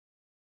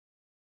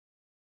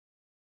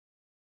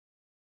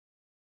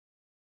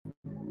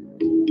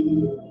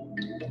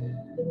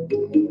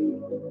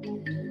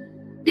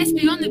It's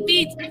beyond the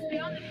beat.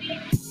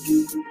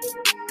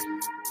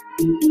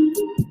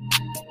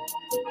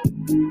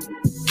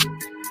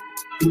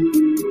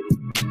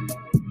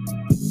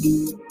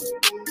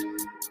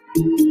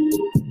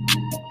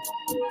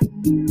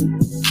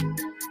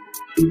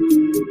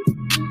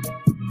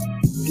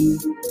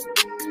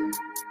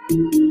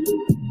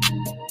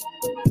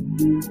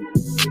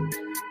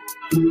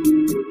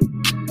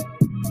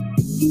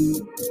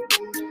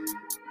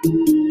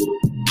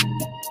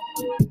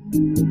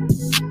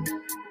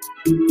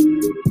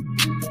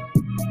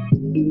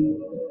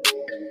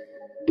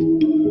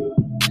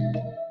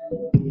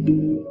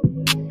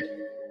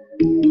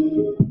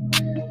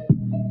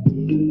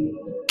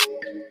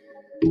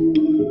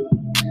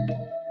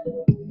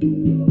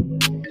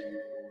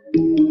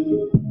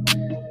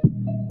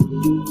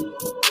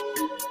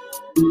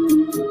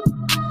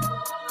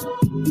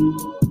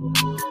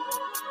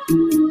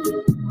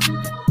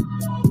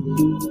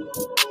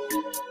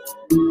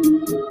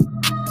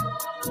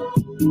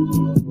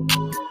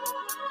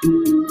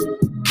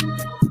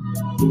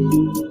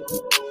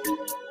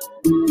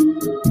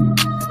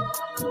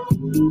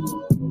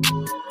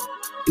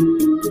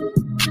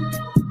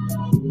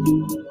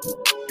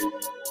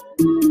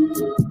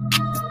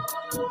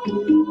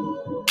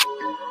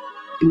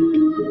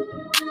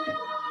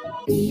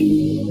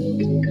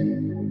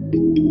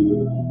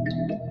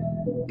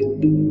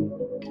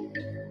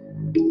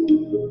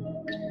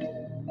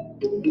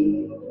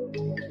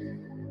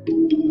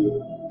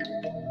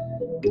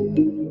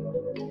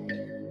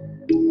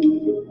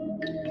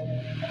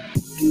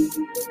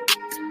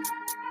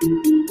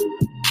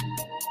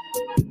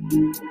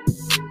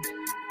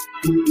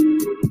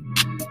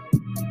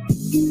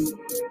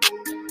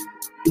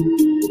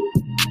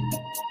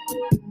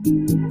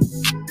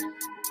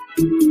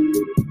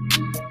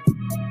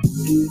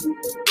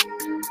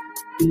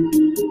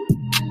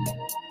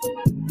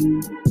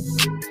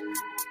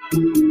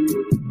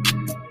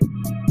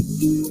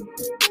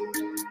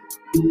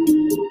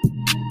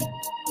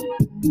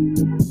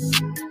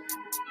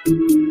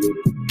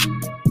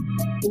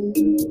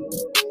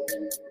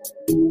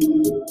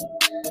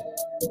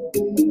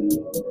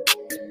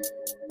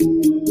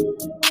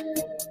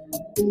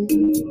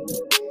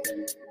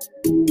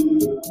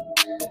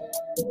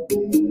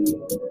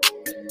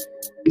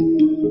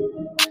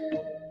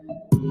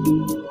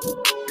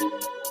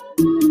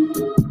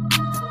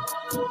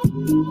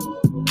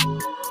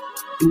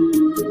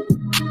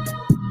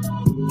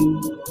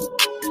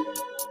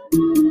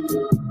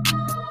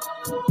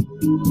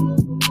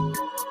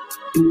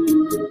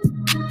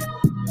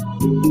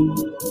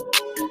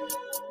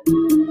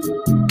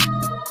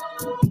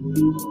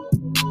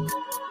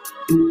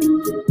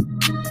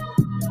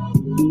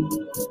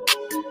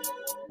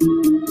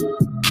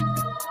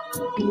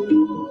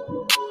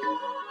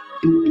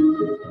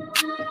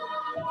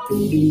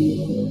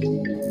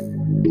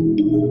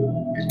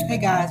 Hey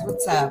guys,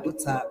 what's up?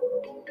 What's up?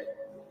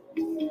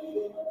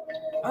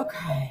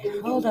 Okay,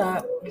 hold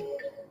up.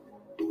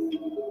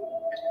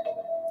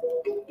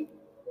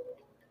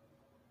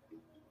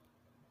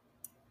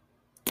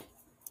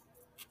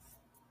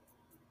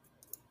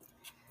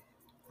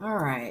 All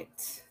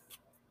right,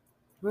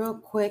 real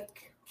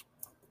quick,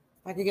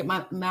 if I could get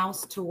my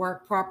mouse to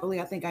work properly.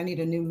 I think I need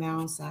a new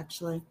mouse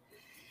actually.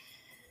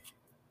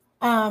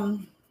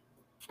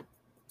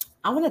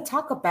 I want to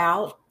talk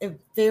about a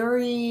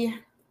very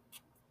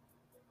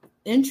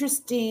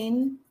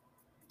interesting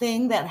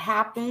thing that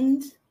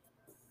happened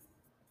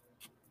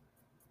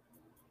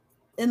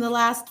in the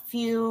last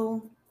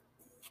few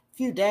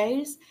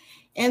days.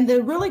 And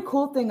the really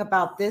cool thing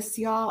about this,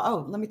 y'all,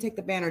 oh, let me take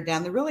the banner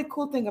down. The really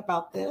cool thing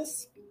about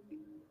this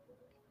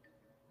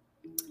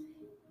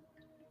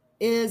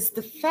is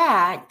the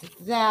fact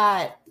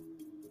that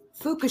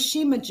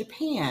Fukushima,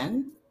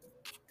 Japan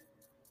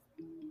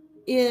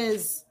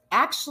is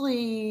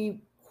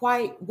actually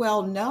quite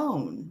well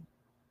known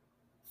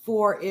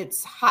for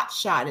its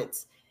hotshot.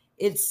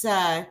 It's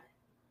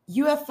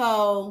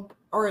UFO,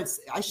 or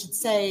I should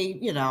say,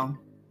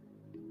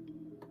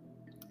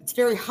 it's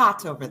very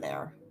hot over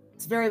there.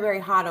 It's very, very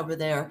hot over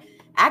there.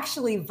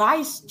 Actually,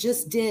 Vice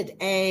just did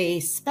a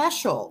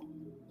special,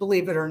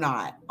 believe it or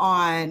not,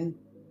 on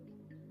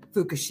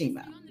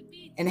Fukushima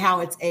and how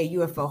it's a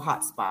UFO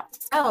hotspot.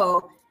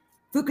 So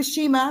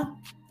Fukushima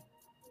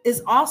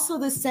is also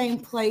the same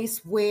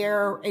place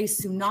where a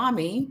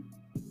tsunami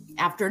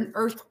after an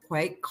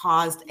earthquake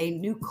caused a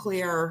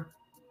nuclear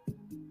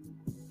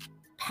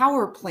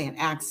power plant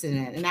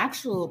accident,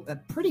 a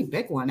pretty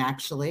big one,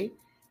 actually.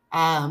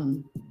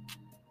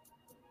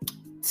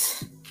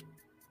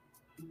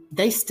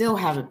 They still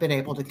haven't been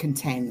able to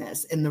contain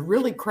this. And the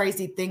really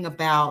crazy thing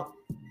about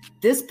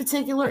this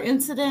particular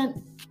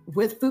incident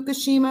with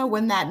Fukushima,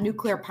 when that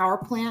nuclear power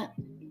plant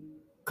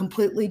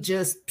completely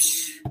just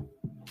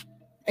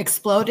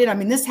exploded. I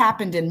mean, this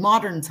happened in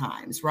modern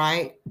times,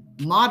 right?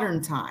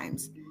 Modern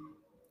times.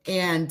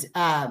 And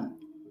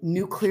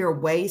nuclear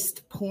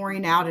waste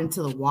pouring out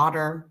into the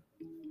water.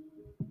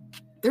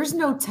 There's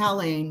no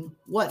telling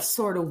what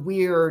sort of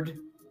weird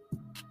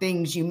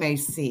things you may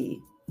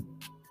see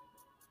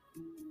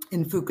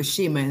in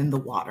Fukushima in the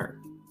water.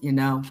 You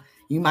know,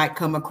 you might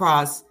come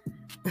across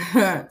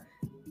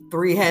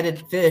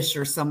three-headed fish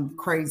or something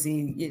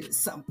crazy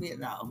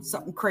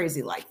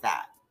like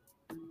that.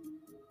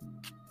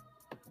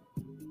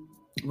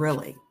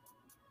 Really.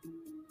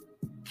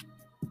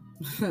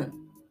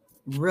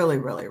 Really,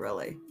 really,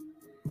 really.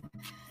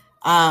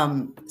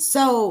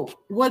 So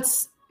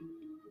what's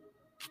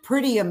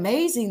pretty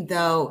amazing,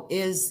 though,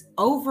 is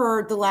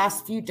over the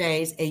last few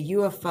days, a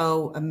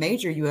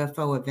major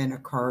UFO event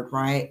occurred,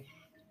 right?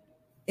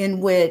 In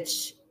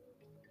which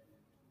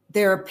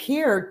there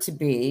appeared to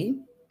be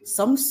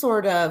some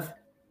sort of,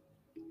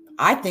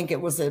 I think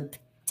it was a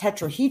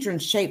tetrahedron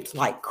shaped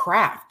like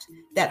craft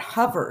that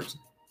hovered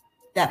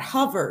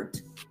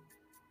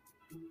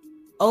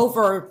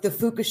over the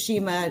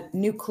Fukushima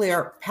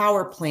nuclear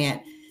power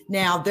plant.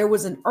 Now, there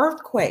was an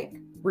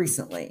earthquake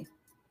recently.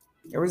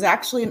 There was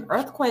actually an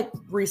earthquake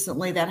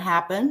recently that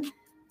happened.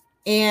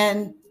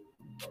 And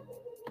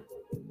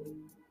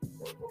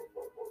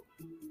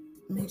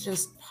let me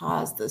just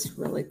pause this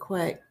really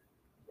quick.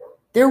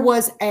 There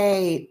was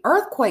an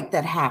earthquake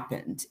that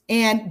happened,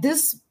 and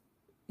this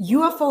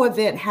UFO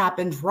event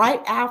happened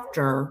right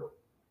after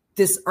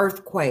this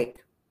earthquake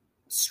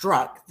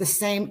struck the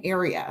same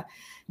area.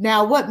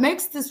 Now, what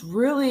makes this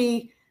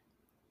really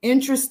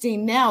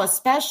interesting now,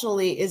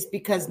 especially, is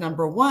because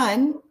number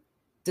one,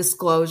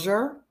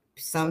 disclosure.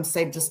 Some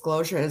say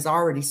disclosure has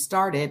already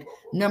started.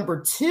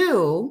 Number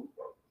two,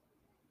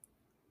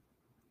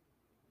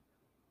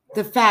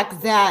 the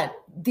fact that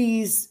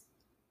these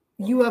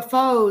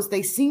UFOs,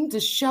 they seem to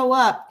show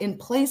up in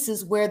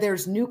places where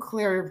there's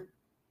nuclear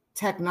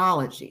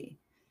technology.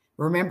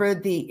 Remember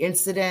the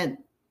incident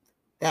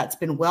that's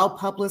been well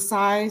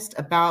publicized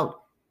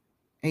about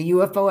a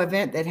UFO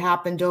event that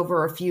happened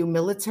over a few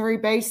military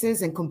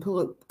bases and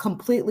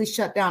completely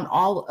shut down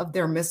all of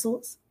their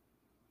missiles?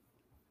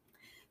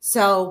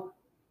 So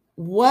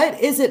what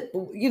is it,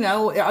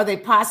 are they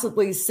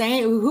possibly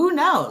saying, who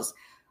knows?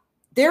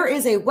 There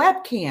is a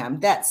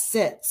webcam that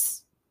sits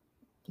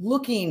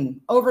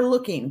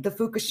overlooking the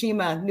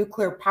Fukushima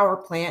nuclear power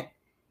plant,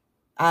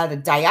 the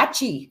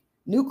Daiichi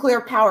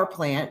nuclear power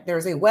plant.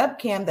 There's a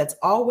webcam that's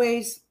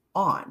always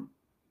on,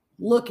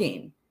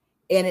 looking,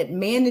 and it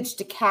managed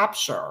to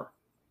capture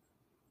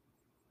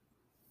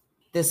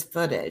this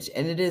footage,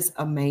 and it is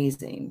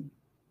amazing.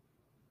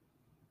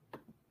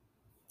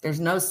 There's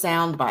no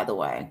sound, by the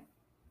way,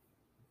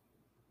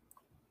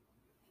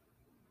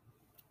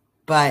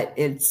 but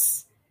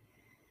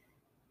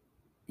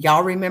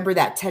y'all remember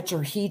that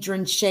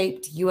tetrahedron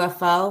shaped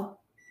UFO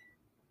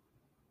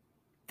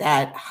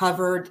that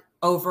hovered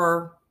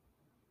over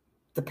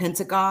the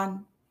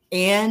Pentagon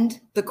and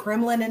the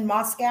Kremlin in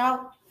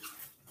Moscow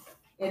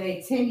in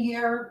a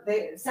 10-year,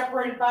 they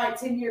separated by a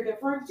 10-year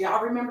difference?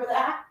 Y'all remember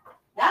that?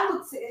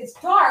 It's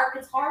dark,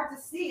 it's hard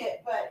to see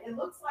it, but it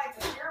looks like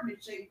a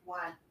pyramid shaped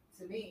one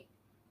to me.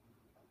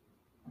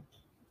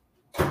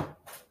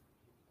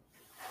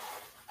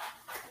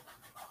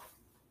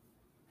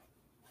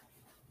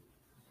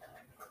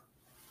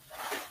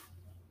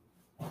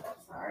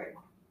 Sorry.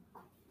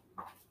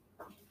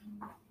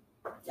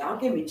 Y'all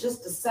give me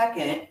just a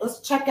second. Let's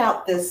check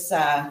out this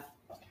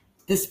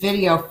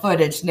video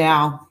footage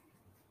now.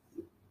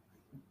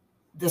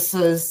 This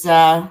is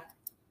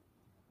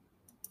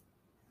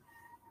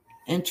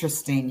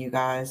interesting, you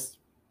guys.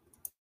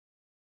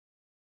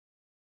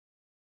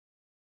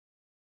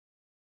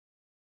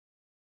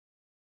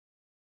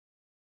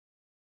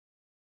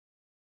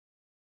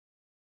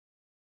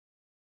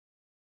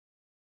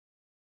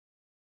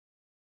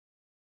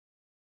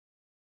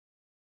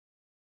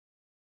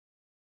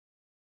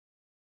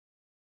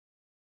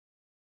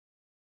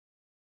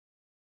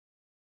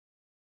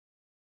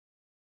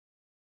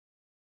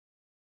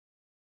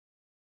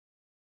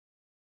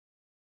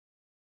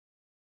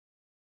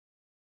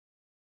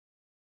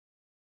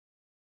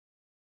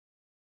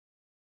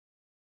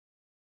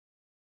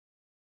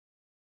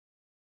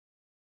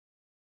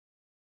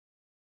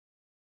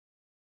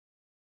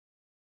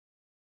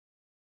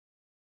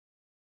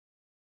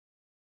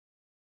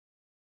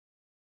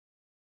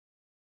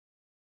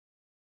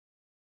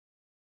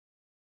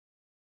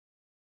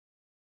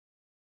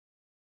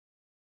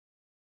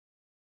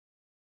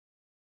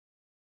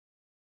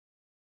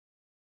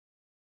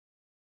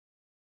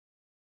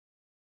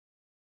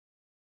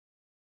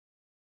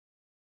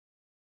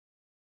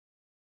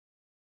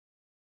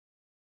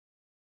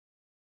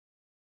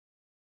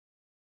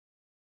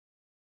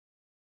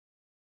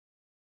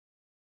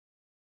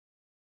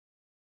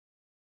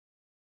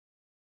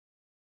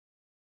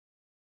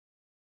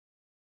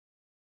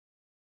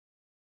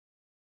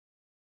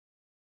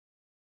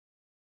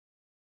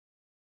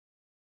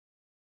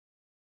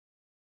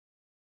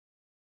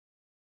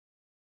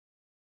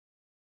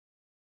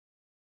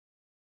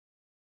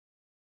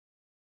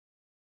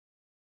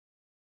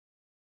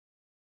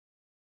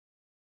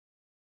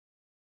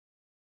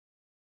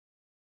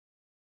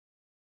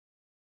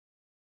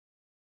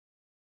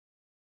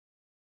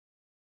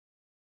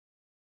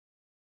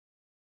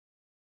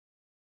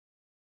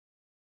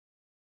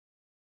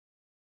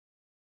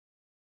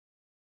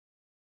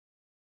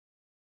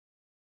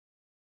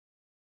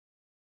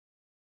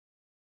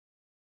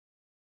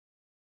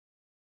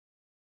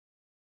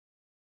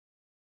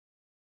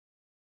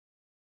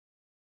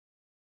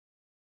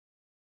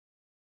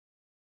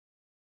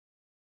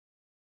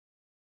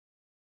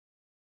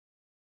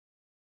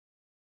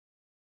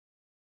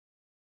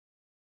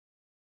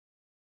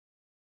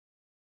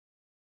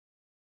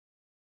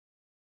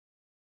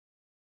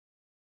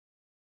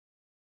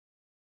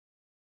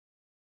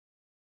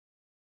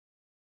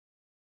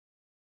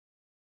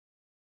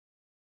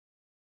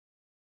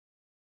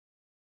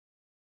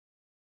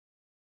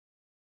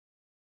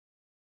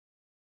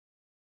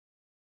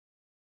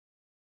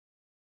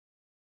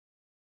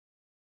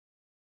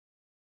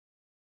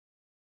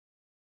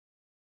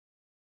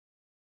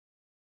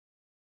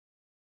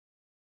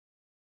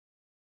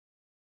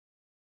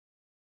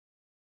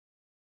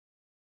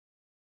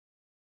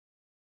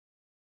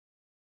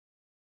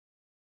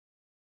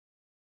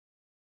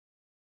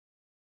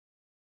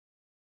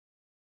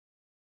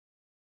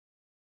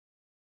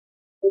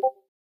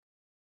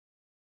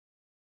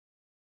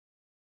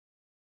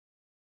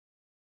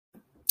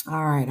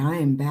 All right, I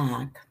am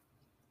back.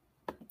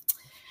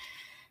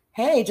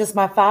 Hey, just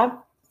my five.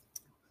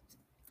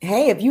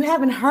 Hey, if you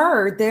haven't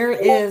heard, there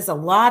is a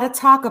lot of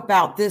talk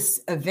about this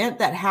event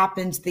that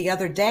happened the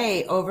other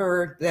day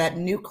over that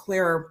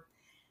nuclear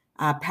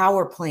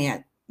power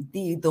plant,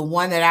 the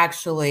one that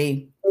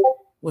actually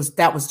was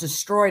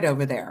destroyed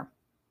over there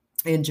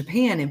in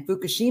Japan, in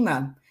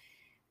Fukushima.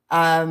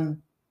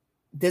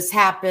 This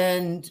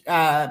happened,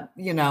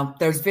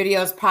 there's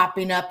videos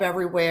popping up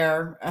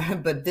everywhere,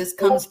 but this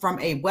comes from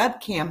a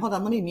webcam. Hold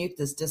on, let me mute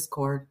this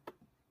Discord.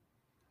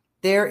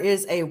 There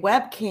is a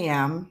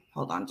webcam.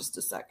 Hold on just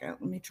a second.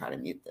 Let me try to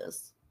mute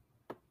this.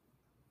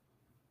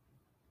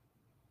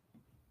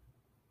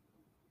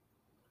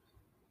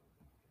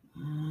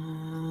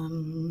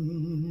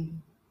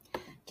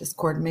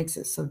 Discord makes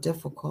it so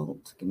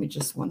difficult. Give me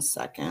just 1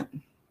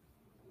 second.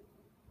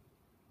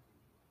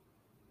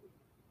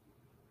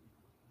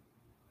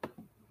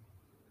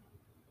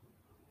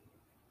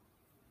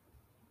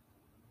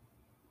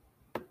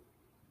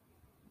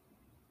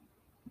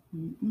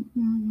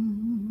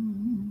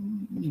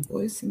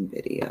 Voice and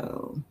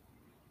video.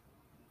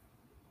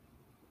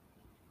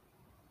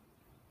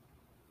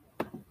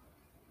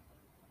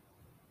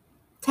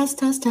 Test,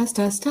 test, test,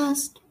 test,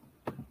 test.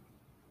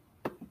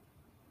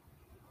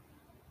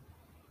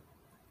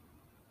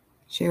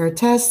 Share a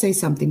test, say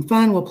something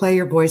fun. We'll play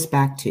your voice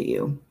back to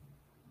you.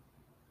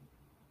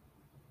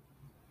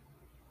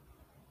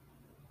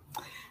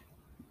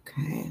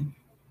 Okay.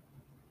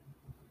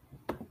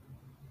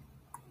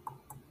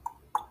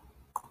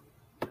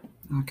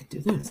 Oh, I could do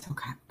this.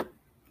 Okay.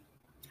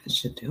 That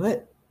should do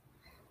it.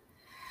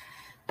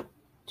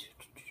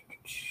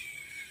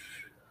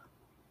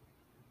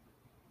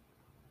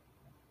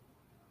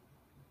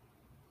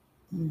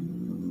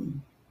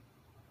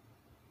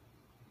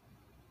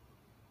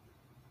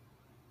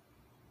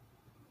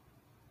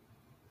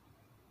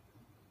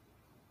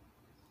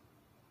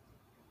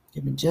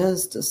 Give me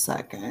just a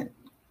second.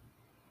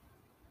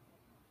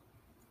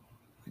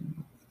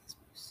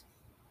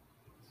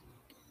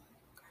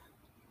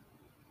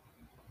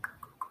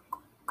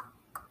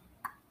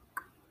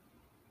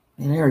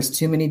 And there's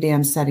too many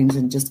damn settings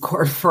in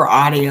Discord for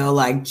audio.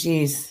 Like,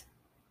 geez.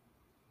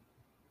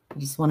 I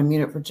just want to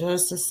mute it for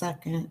just a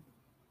second.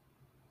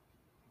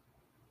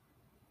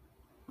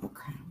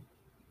 Okay.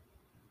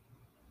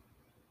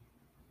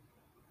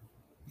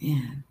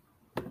 Man.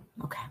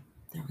 Okay.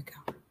 There we go.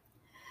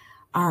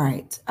 All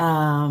right.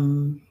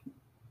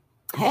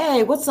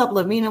 Hey, what's up,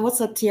 Lavina?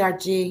 What's up,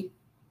 TRG?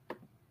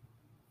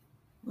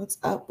 What's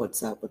up?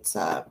 What's up? What's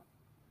up?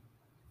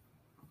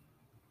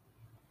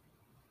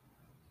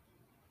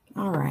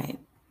 All right.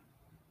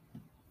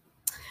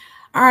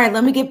 All right,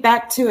 let me get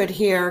back to it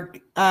here.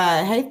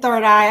 Hey,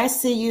 Third Eye, I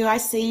see you. I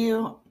see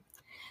you.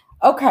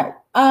 Okay.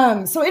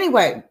 So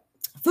anyway,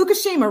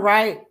 Fukushima,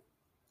 right?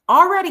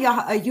 Already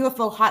a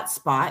UFO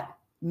hotspot.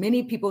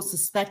 Many people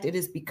suspect it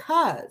is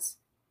because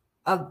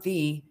of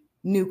the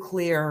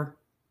nuclear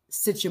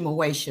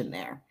situation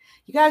there.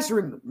 You guys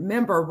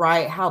remember,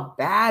 right, how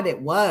bad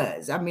it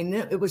was? I mean,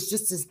 it was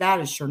just as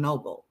bad as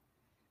Chernobyl.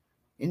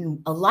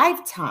 In a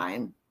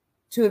lifetime,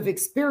 to have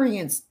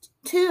experienced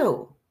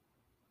 2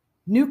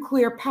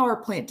 nuclear power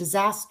plant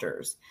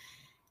disasters.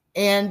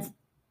 And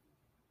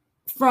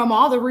from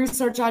all the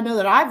research I know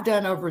that I've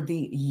done over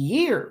the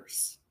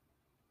years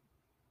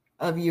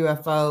of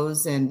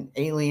UFOs and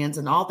aliens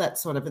and all that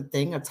sort of a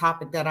thing, a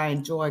topic that I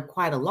enjoy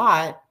quite a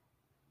lot,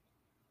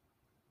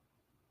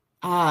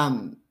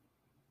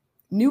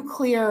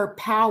 nuclear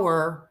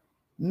power,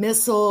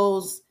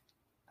 missiles,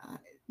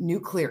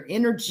 nuclear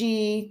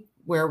energy,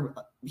 where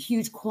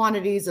huge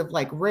quantities of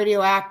like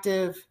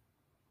radioactive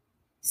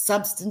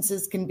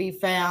substances can be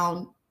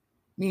found. I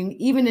mean,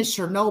 even in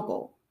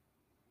Chernobyl,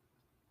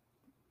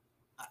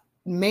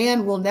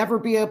 man will never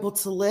be able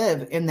to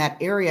live in that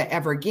area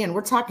ever again.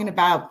 We're talking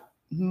about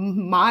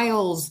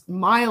miles and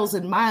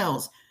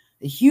miles,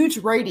 a huge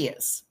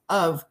radius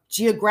of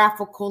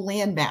geographical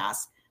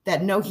landmass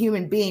that no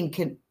human being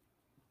can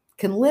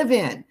live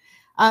in.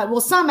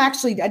 Well, some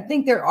actually, I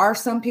think there are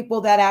some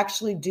people that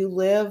actually do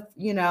live,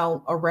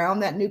 around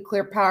that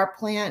nuclear power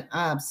plant.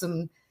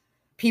 Some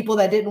people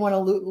that didn't want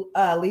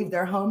to leave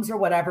their homes or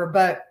whatever,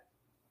 but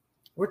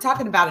we're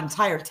talking about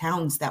entire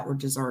towns that were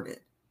deserted.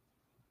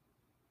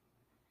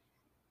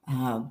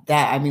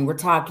 We're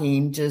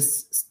talking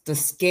just the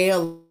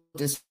scale of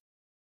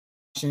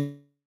destruction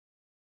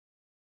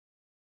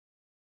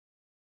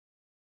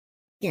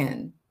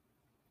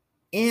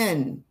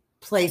in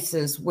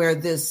places where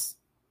this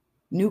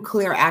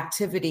nuclear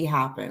activity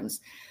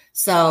happens.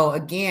 So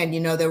again,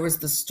 there was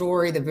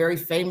the very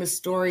famous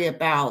story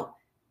about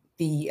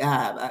a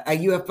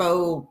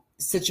UFO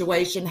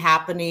situation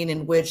happening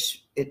in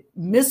which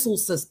missile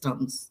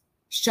systems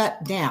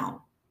shut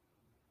down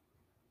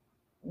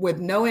with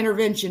no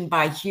intervention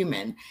by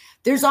human.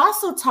 There's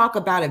also talk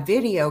about a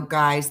video,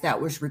 guys,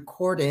 that was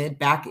recorded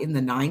back in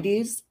the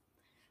 90s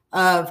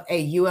of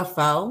a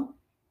UFO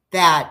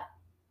that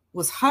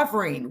was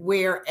hovering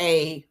where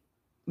a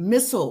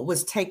missile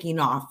was taking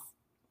off.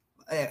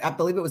 I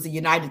believe it was the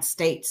United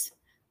States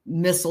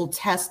missile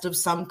test of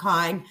some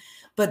kind,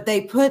 but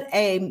they put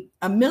a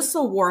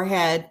missile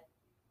warhead,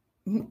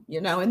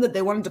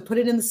 they wanted to put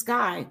it in the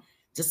sky,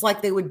 just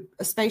like they would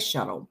a space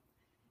shuttle.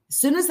 As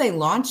soon as they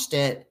launched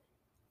it,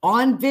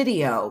 on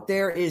video,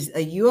 there is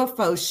a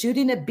UFO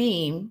shooting a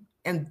beam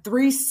in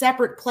 3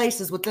 separate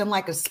places within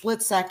like a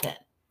split second.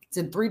 It's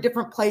in 3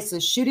 different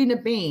places shooting a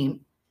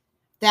beam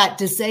that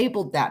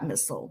disabled that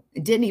missile.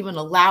 It didn't even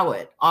allow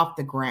it off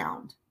the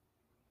ground.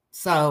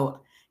 So,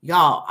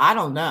 y'all, I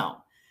don't know.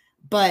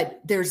 But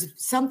there's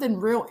something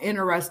real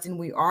interesting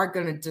we are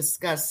going to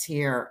discuss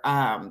here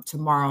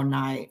tomorrow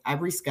night. I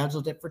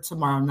rescheduled it for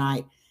tomorrow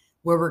night,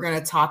 where we're going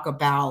to talk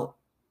about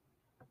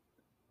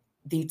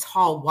the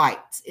tall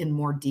whites in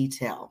more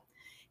detail.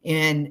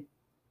 And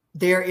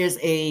there is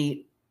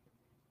a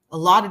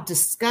lot of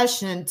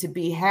discussion to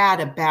be had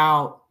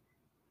about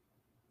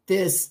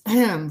this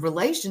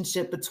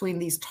relationship between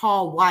these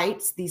tall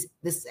whites,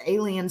 this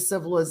alien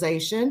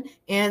civilization,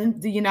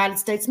 and the United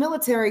States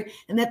military,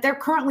 and that they're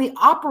currently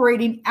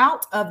operating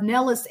out of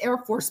Nellis Air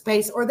Force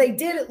Base, or they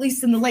did at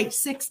least in the late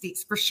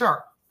 60s for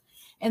sure.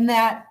 And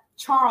that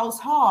Charles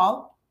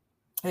Hall,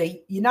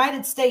 a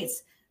United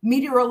States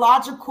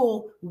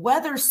meteorological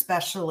weather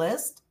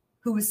specialist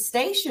who was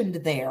stationed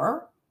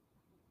there,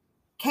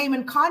 came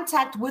in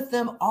contact with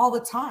them all the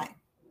time.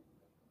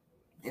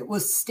 It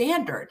was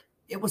standard.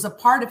 It was a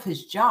part of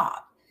his job.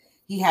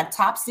 He had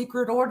top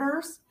secret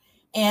orders,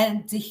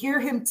 and to hear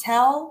him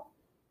tell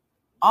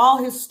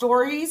all his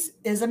stories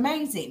is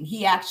amazing.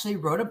 He actually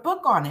wrote a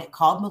book on it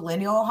called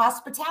Millennial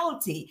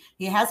Hospitality.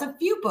 He has a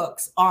few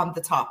books on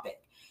the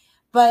topic,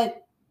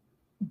 but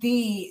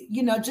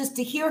just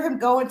to hear him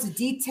go into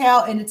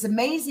detail, and it's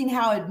amazing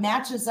how it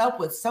matches up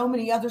with so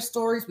many other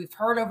stories we've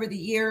heard over the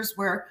years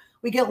where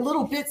we get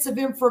little bits of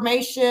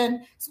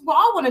information. So we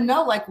all want to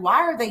know, like,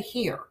 why are they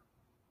here?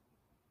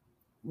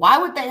 Why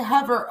would they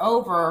hover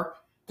over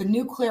the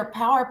nuclear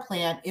power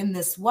plant in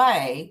this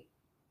way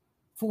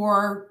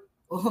for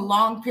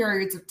long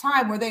periods of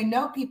time where they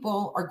know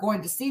people are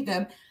going to see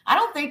them? I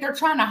don't think they're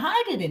trying to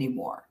hide it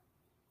anymore.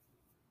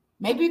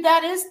 Maybe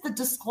that is the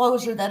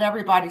disclosure that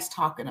everybody's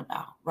talking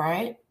about,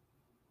 right?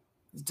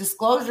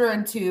 Disclosure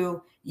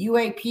into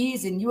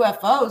UAPs and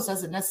UFOs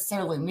doesn't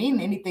necessarily mean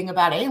anything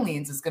about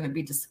aliens is going to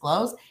be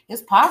disclosed.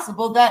 It's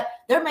possible that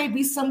there may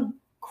be some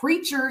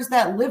creatures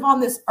that live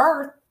on this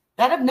earth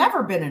that have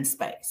never been in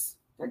space.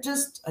 They're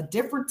just a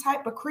different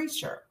type of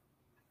creature.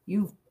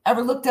 You've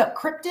ever looked up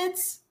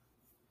cryptids?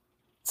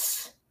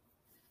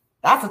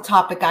 That's a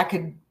topic I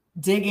could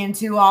dig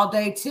into all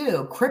day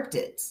too.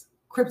 Cryptids,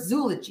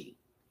 cryptozoology.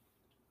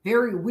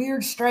 Very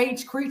weird,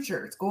 strange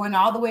creatures going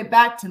all the way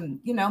back to,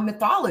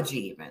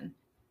 mythology even.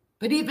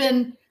 But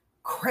even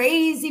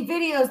crazy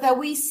videos that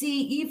we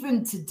see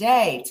even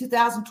today,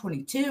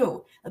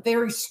 2022, a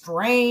very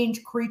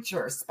strange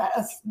creatures.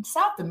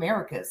 South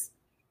America's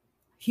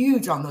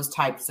huge on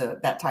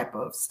that type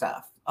of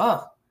stuff.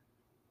 Oh,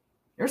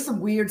 there's some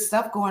weird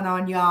stuff going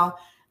on, y'all.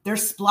 They're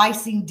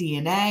splicing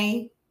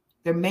DNA.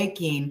 They're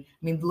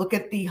look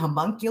at the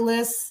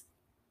homunculus,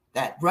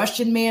 that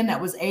Russian man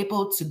that was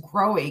able to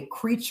grow a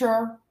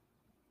creature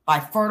by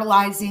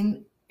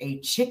fertilizing a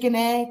chicken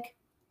egg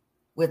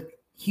with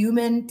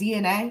human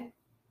DNA.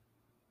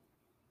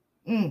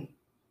 We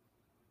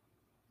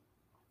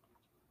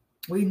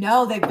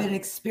know they've been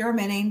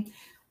experimenting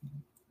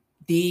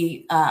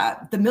the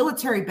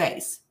military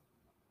base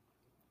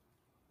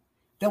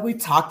that we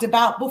talked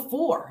about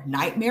before,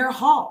 Nightmare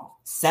Hall,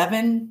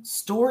 7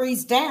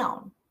 stories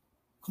down,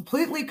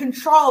 completely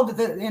controlled,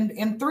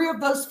 and 3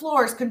 of those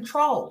floors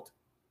controlled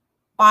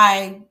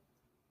by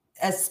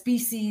a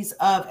species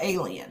of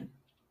alien,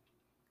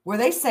 where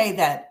they say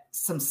that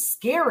some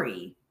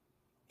scary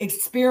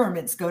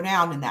experiments go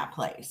down in that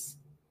place.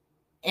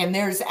 And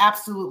there's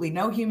absolutely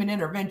no human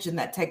intervention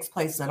that takes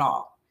place at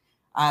all.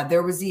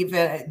 There was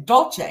even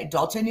Dulce,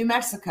 New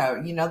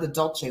Mexico, the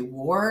Dulce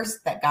Wars.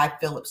 That guy,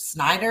 Philip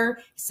Snyder,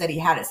 said he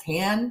had his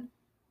hand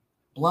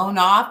blown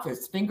off,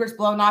 his fingers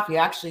blown off. He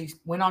actually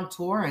went on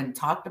tour and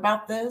talked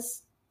about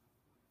this.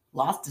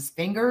 Lost his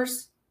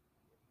fingers,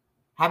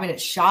 having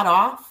it shot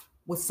off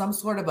with some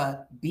sort of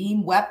a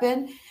beam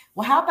weapon.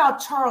 Well, how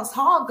about Charles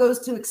Hall goes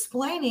to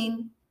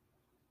explaining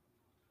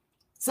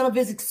some of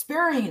his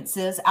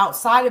experiences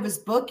outside of his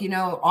book,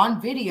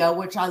 on video,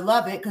 which I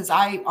love it because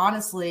I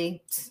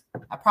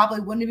probably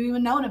wouldn't have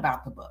even known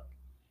about the book.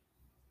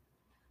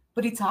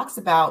 But he talks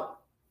about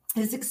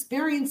his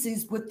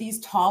experiences with these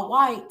tall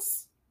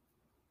whites.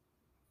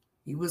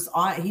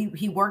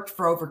 He worked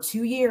for over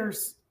 2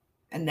 years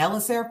at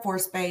Nellis Air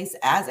Force Base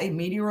as a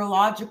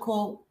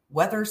meteorological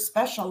weather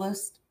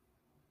specialist.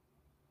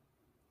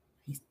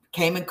 He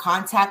came in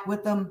contact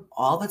with them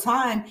all the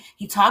time.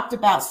 He talked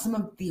about some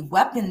of the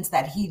weapons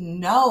that he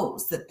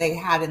knows that they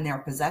had in their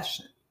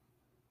possession.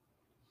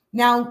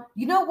 Now,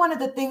 one of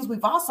the things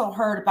we've also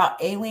heard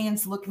about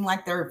aliens looking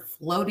like they're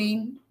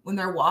floating when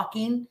they're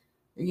walking.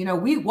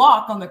 We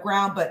walk on the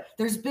ground, but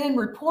there's been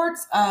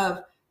reports of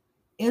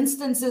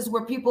instances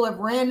where people have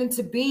ran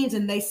into beings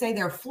and they say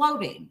they're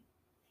floating.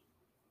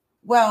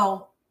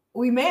 Well,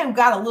 we may have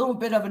got a little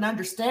bit of an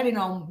understanding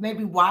on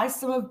maybe why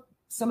some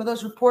of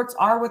those reports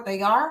are what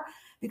they are,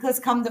 because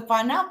come to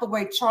find out, the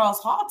way Charles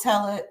Hall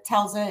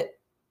tells it,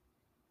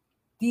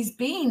 these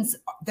beings,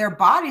 their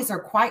bodies are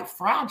quite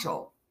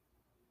fragile.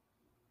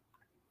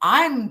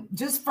 I'm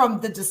just, from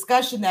the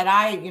discussion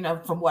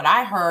that from what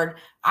I heard,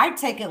 I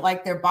take it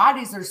like their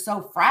bodies are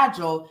so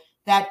fragile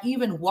that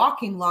even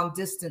walking long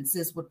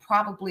distances would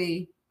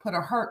probably put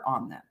a hurt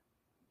on them.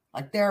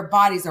 Like, their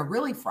bodies are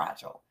really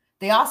fragile.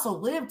 They also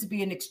live to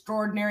be an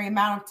extraordinary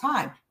amount of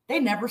time. They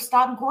never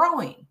stop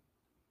growing.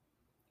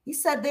 He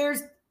said they're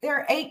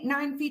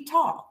 8-9 feet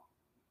tall,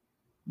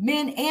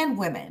 men and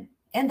women,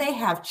 and they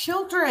have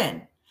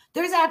children.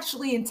 There's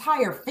actually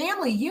entire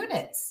family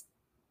units.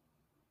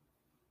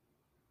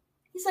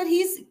 He said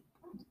he's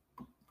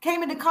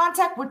came into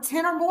contact with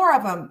 10 or more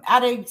of them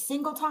at a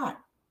single time.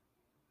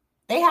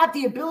 They have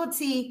the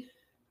ability,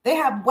 they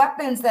have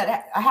weapons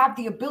that have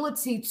the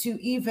ability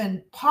to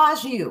even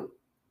pause you.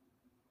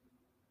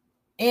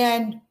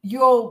 And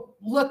you'll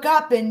look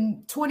up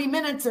and 20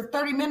 minutes or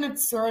 30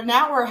 minutes or an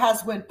hour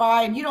has went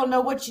by and you don't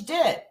know what you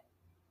did.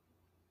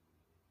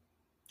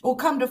 Well,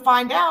 come to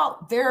find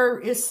out, there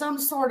is some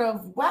sort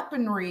of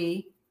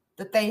weaponry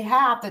that they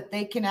have that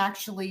they can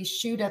actually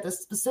shoot at a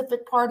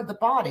specific part of the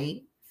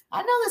body.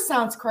 I know this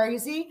sounds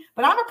crazy,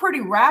 but I'm a pretty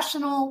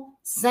rational,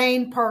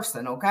 sane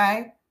person,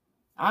 okay?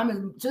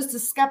 I'm just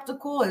as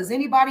skeptical as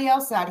anybody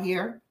else out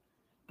here.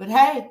 But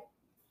hey,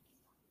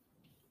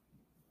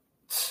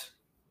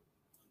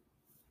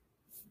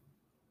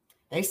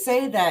 they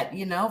say that,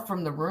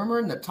 from the rumor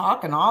and the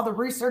talk and all the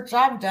research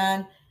I've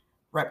done,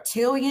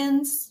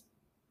 reptilians,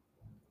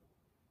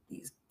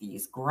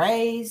 these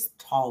grays,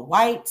 tall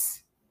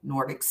whites,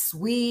 Nordic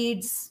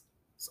Swedes,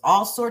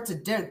 all sorts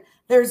of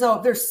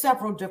there's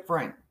several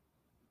different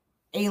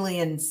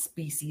alien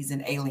species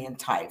and alien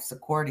types,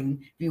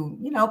 according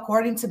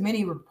to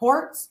many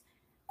reports,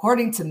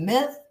 according to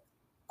myth,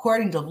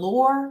 according to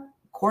lore,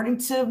 according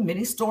to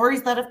many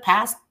stories that have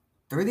passed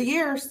through the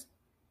years.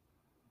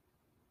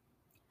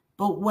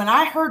 But when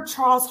I heard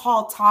Charles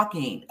Hall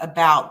talking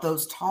about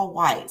those tall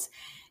whites,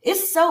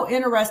 it's so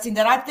interesting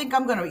that I think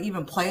I'm going to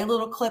even play a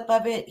little clip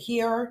of it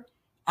here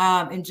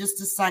in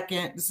just a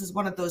second. This is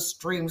one of those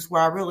streams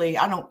where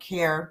I don't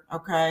care,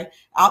 okay?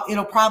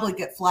 It'll probably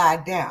get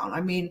flagged down.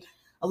 I mean,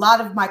 a lot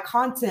of my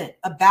content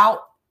about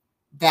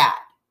that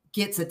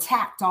gets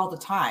attacked all the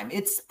time.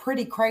 It's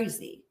pretty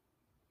crazy.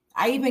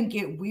 I even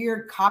get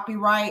weird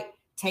copyright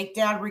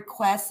takedown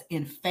requests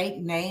in fake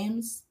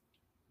names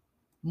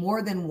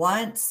more than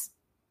once.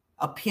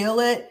 Appeal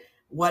it,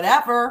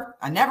 whatever.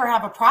 I never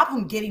have a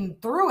problem getting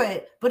through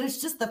it, but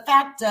it's just the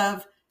fact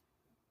of,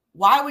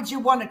 why would you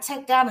want to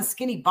take down a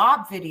Skinny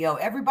Bob video?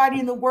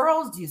 Everybody in the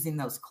world's using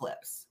those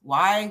clips.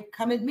 Why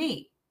come at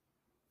me?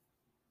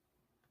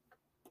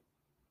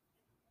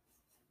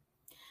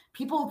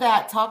 People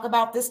that talk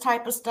about this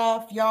type of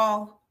stuff,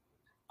 y'all,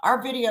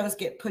 our videos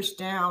get pushed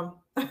down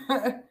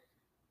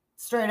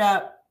straight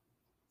up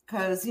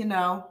because,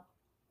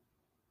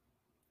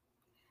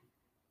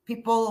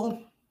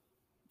 people,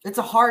 it's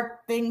hard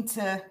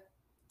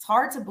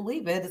to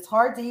believe it. It's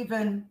hard to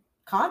even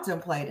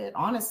contemplate it,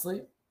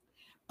 honestly.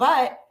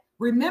 But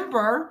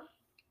remember,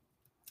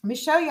 let me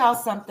show y'all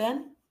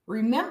something.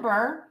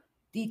 Remember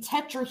the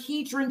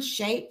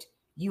tetrahedron-shaped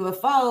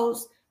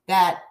UFOs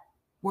that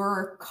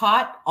were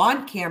caught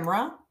on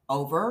camera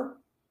over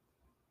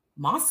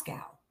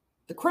Moscow,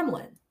 the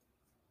Kremlin,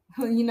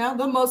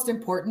 the most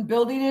important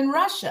building in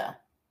Russia,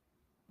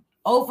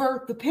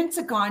 over the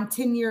Pentagon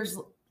 10 years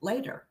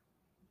later.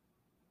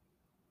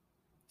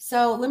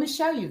 So let me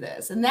show you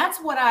this. And that's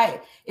what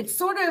it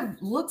sort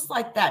of looks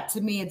like that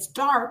to me. It's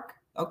dark,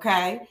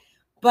 okay?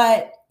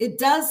 But it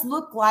does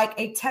look like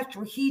a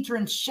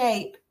tetrahedron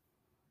shape.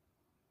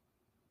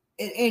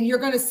 And you're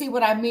going to see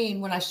what I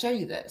mean when I show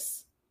you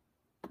this.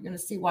 You're going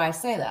to see why I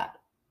say that.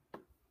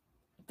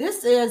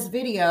 This is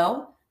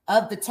video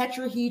of the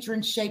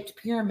tetrahedron shaped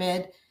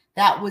pyramid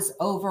that was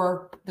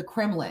over the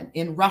Kremlin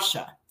in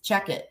Russia.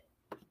 Check it.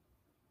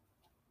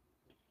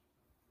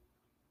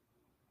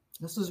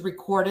 This was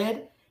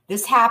recorded.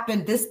 This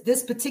happened,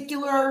 this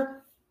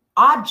particular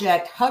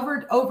object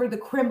hovered over the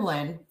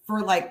Kremlin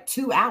for like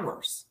 2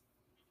 hours.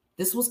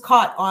 This was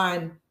caught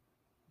on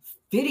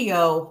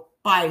video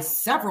by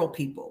several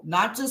people,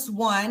 not just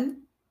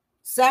one,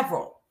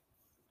 several.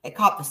 They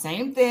caught the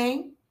same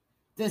thing,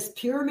 this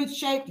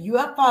pyramid-shaped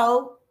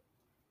UFO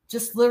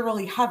just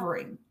literally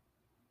hovering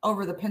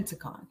over the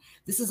Pentagon.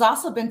 This has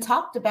also been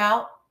talked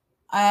about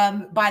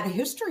by the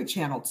History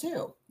Channel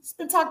too. It's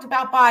been talked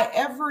about by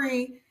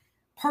every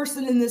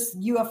person in this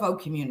UFO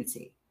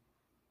community.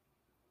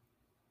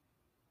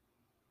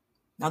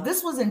 Now,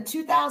 this was in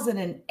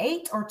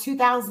 2008 or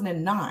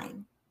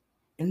 2009.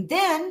 And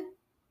then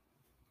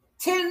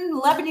 10,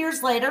 11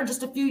 years later,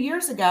 just a few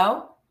years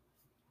ago,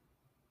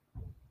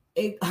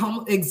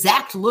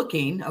 exact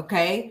looking,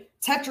 okay,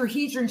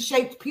 tetrahedron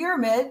shaped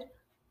pyramid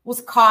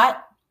was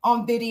caught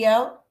on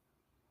video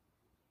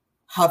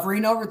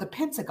hovering over the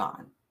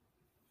Pentagon.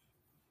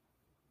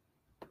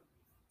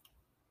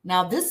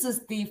 Now, this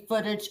is the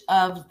footage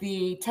of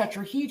the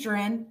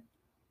tetrahedron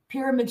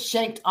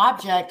pyramid-shaped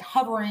object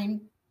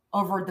hovering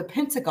over the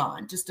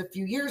Pentagon just a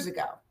few years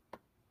ago.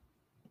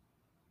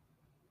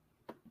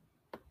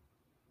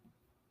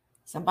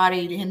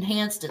 Somebody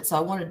enhanced it, so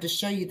I wanted to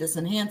show you this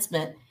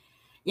enhancement.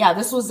 Yeah,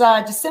 this was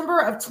December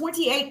of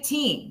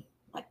 2018.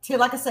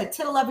 Like I said,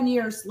 10, 11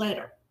 years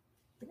later.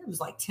 I think it was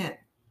like 10.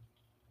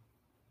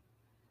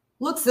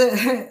 Looks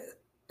at...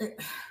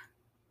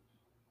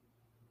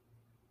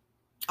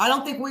 I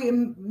don't think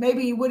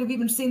maybe you would have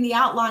even seen the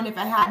outline if it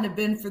hadn't have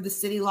been for the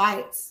city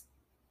lights.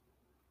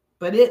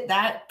 But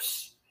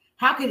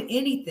how could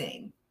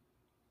anything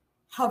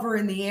hover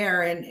in the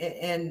air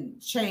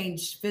and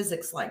change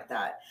physics like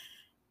that?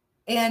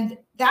 And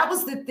that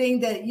was the thing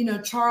that,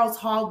 Charles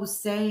Hall was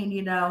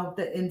saying,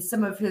 that in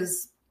some of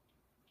his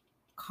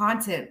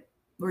content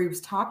where he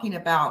was talking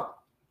about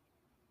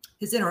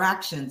his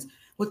interactions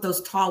with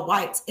those tall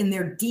whites in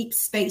their deep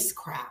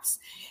spacecrafts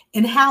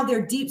and how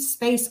their deep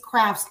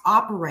spacecrafts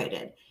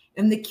operated.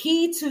 And the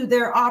key to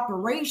their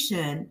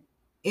operation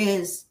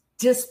is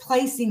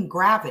displacing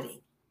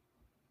gravity.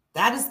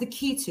 That is the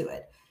key to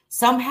it.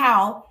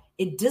 Somehow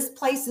it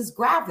displaces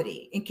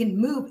gravity and can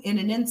move in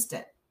an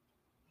instant.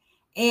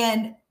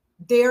 And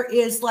there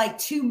is like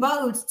two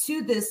modes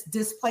to this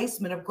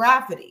displacement of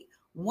gravity.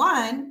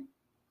 One,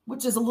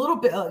 which is a little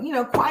bit,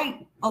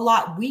 quite a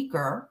lot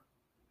weaker,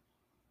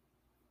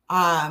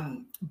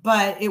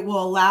 but it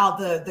will allow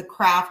the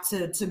craft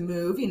to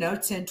move,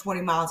 10,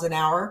 20 miles an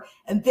hour.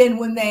 And then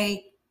when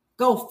they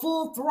go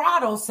full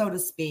throttle, so to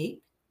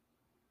speak,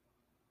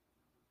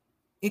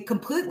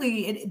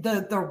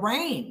 the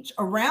range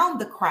around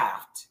the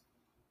craft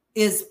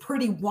is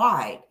pretty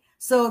wide.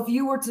 So if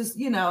you were to,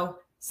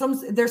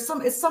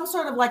 it's some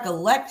sort of like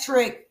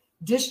electric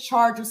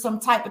discharge of some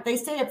type, but they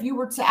say if you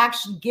were to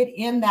actually get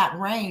in that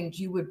range,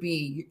 you would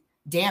be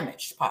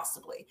damaged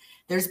possibly.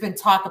 There's been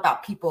talk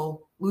about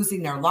people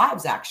losing their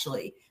lives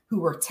actually who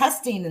were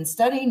testing and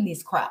studying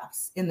these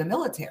crafts in the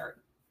military.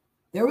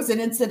 There was an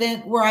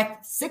incident where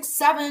 6,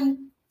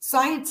 7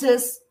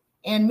 scientists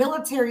and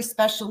military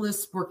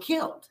specialists were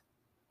killed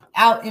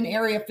out in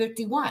Area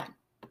 51.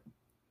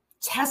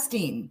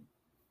 Testing,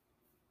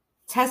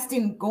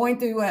 going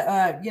through,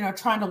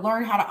 trying to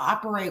learn how to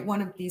operate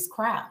one of these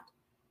craft.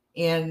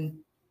 And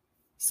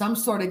some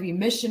sort of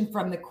emission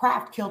from the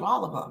craft killed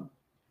all of them.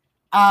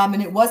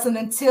 And it wasn't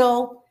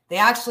until they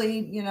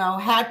actually,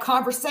 had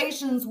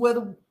conversations with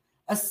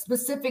a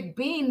specific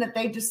being that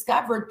they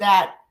discovered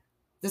that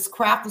this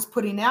craft was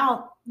putting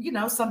out,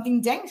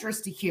 something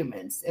dangerous to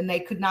humans. And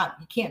you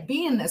can't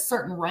be in a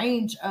certain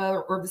range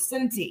or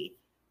vicinity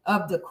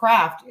of the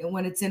craft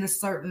when it's in a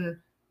certain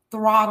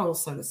throttle,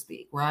 so to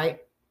speak,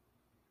 right?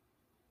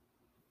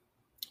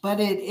 But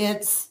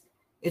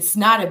it's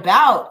not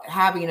about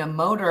having a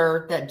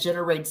motor that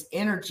generates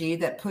energy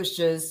that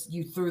pushes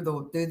you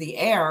through the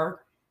air.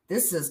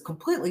 This is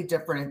completely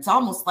different. It's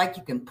almost like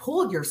you can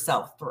pull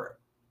yourself through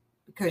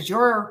because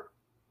you're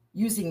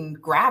using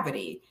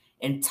gravity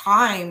and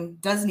time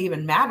doesn't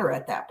even matter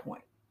at that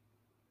point.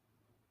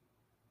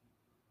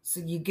 So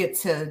you get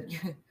to,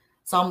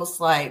 it's almost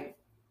like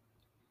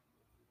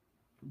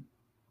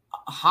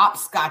a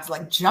hopscotch,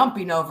 like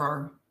jumping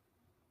over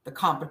the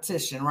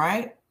competition,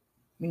 right? I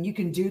mean, you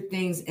can do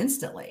things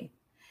instantly.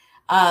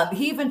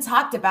 He even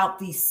talked about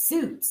these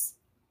suits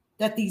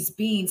that these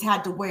beings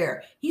had to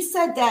wear. He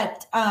said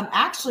that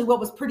actually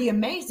what was pretty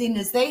amazing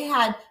is they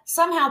had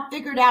somehow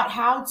figured out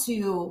how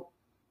to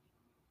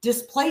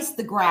displace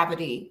the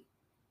gravity,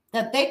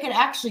 that they could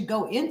actually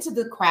go into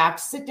the craft,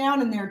 sit down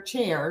in their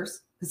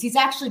chairs, because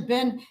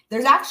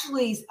there's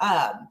actually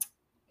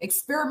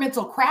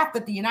experimental craft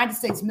that the United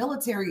States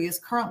military is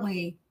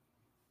currently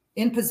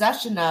in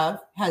possession of,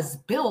 has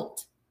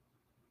built,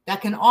 that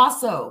can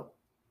also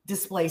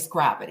displace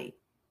gravity.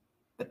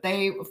 But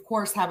they, of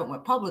course, haven't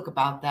went public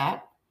about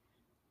that.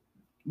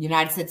 The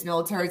United States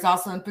military is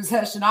also in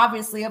possession,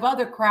 obviously, of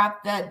other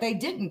craft that they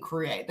didn't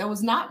create, that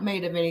was not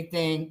made of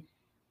anything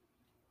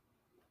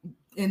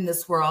in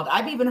this world.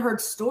 I've even heard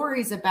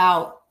stories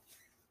about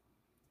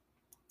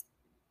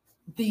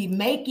the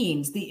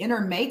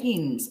inner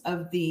makings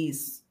of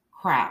these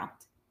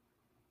craft.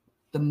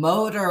 The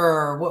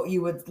motor, what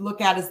you would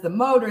look at as the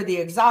motor, the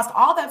exhaust,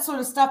 all that sort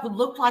of stuff, it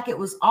looked like it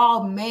was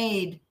all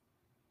made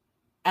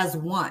as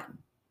one.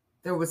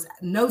 There was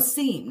no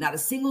seam, not a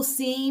single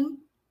seam,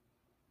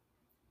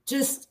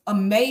 just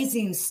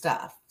amazing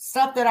stuff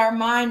that our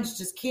minds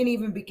just can't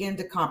even begin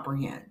to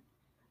comprehend.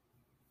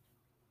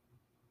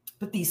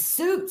 But these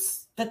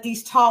suits that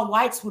these tall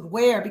whites would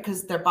wear,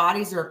 because their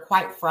bodies are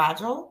quite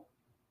fragile,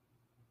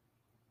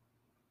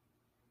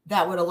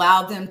 that would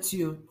allow them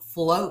to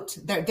float.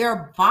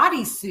 Their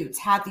body suits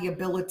had the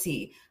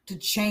ability to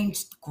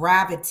change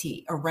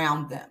gravity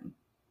around them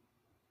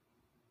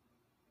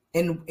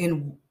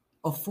in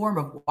a form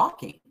of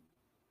walking.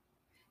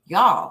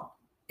 Y'all,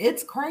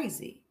 it's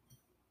crazy.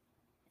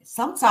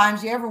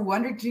 Sometimes you ever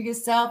wonder to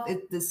yourself,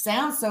 if this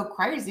sounds so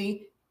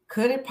crazy,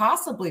 could it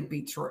possibly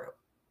be true?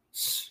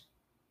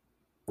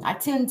 I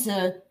tend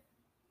to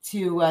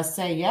to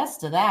say yes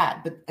to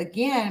that. But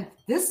again,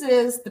 this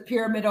is the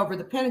pyramid over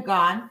the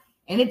Pentagon,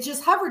 and it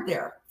just hovered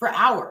there for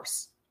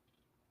hours.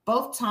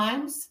 Both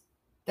times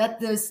that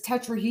this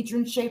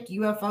tetrahedron-shaped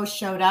UFO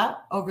showed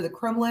up over the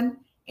Kremlin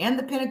and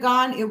the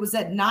Pentagon, it was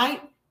at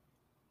night.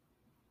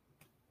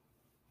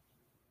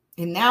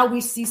 And now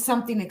we see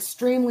something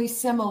extremely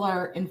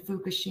similar in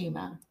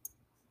Fukushima.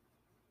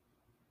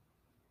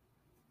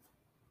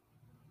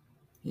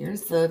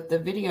 Here's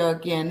the video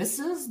again. This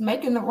is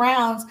making the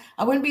rounds.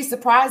 I wouldn't be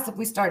surprised if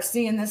we start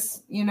seeing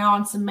this,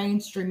 on some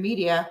mainstream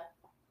media.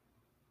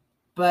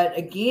 But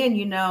again,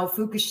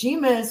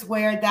 Fukushima is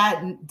where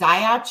that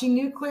Daiichi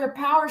nuclear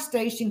power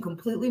station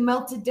completely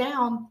melted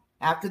down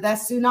after that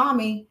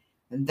tsunami.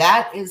 And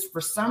that is, for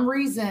some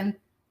reason,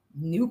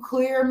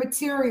 nuclear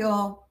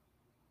material,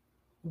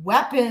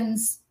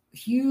 weapons,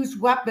 huge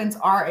weapons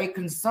are a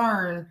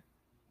concern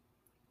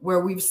where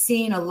we've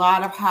seen a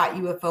lot of hot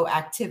UFO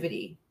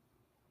activity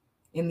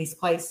in these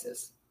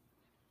places.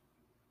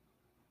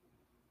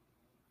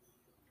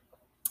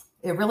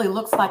 It really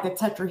looks like a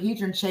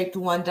tetrahedron-shaped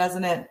one,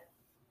 doesn't it?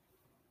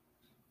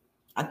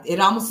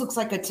 It almost looks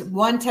like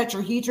one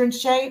tetrahedron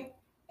shape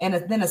and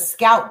then a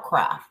scout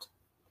craft.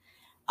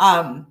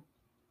 I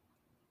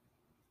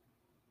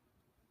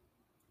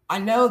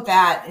know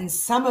that in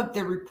some of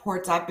the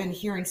reports I've been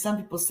hearing, some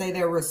people say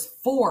there was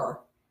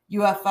 4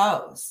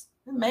 UFOs.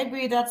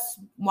 Maybe that's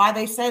why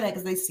they say that,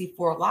 because they see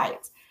 4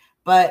 lights.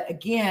 But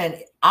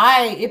again,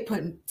 it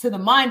put to the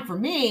mind for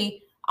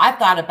me, I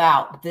thought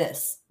about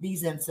these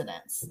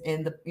incidents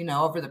in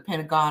over the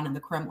Pentagon and the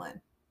Kremlin.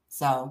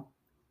 So,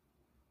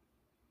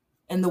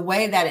 and the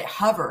way that it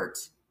hovered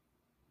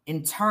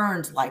and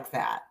turned like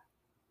that,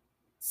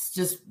 it's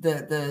just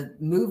the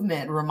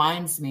movement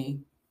reminds me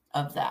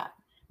of that.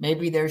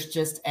 Maybe there's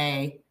just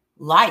a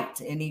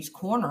light in each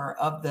corner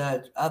of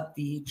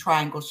the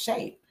triangle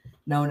shape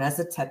known as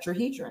a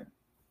tetrahedron.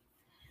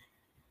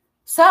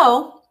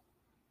 So,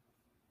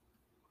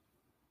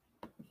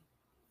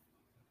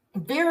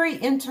 very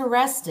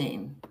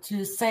interesting,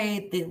 to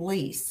say the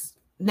least.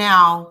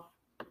 Now,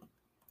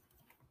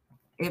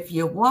 if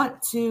you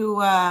want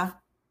to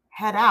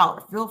head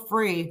out, feel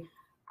free.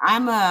 I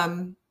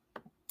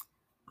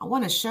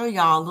want to show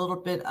y'all a little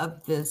bit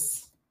of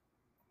this,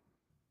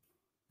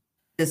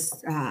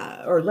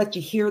 or let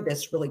you hear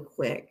this really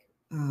quick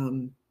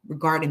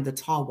regarding the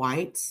tall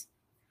whites.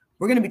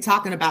 We're going to be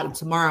talking about it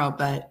tomorrow,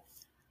 but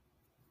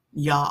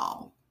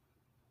y'all,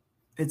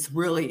 it's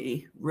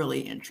really,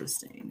 really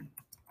interesting.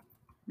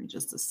 Give me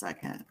just a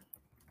second.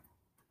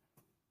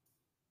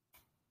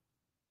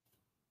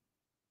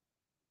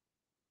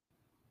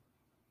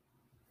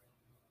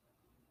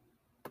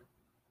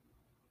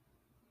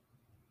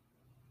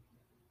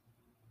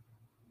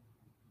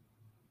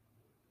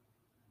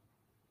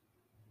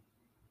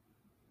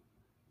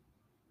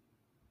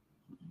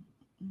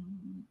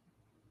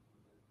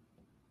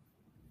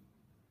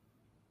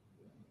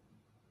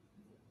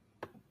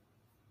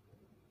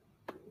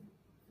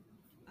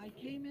 I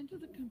came into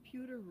the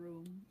computer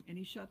room and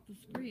he shut the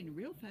screen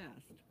real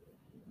fast.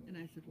 And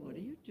I said, "What are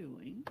you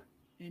doing?"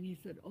 And he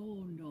said,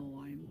 "Oh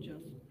no, I'm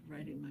just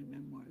writing my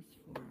memoirs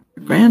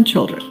for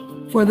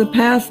grandchildren for the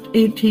past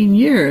 18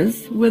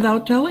 years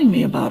without telling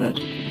me about it."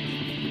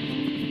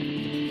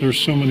 There's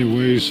so many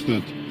ways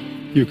that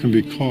you can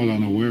be caught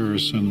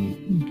unawares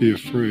and be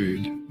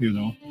afraid,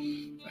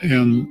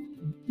 And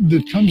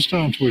it comes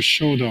down to a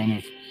showdown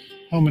of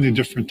how many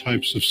different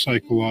types of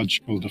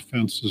psychological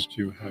defenses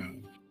do you have.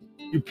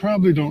 You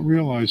probably don't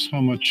realize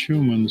how much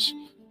humans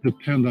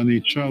depend on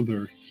each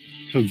other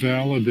to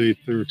validate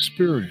their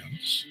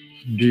experience.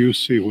 Do you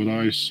see what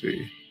I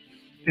see?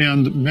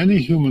 And many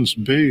humans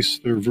base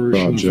their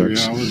version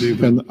objects of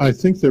reality. And I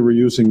think they were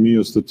using me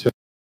as the test.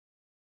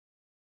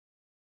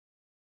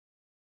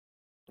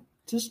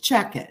 Just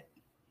check it.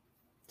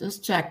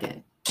 Just check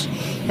it.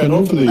 And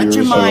over the years,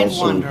 I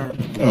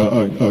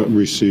also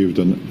received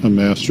a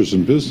master's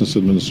in business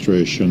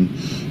administration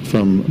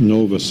from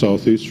Nova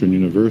Southeastern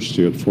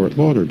University at Fort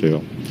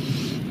Lauderdale.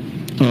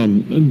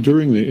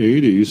 During the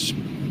 80s,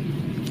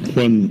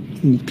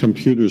 when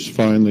computers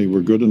finally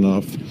were good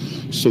enough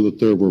so that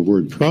there were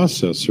word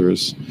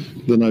processors,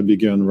 then I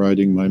began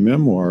writing my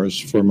memoirs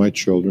for my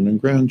children and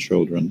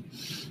grandchildren.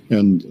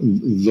 And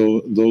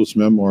those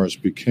memoirs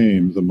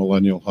became the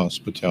Millennial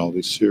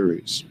Hospitality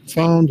series.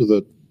 Found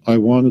that I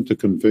wanted to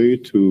convey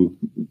to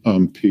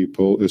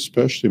people,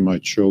 especially my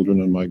children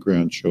and my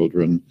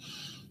grandchildren,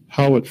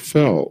 how it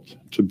felt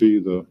to be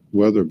the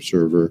weather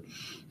observer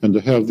and to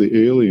have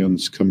the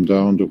aliens come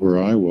down to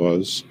where I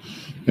was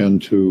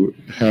and to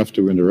have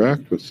to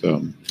interact with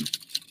them.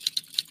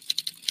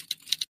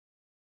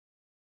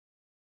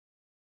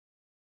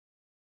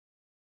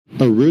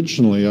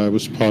 Originally, I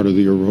was part of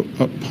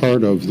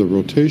the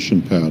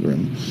rotation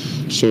pattern.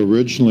 So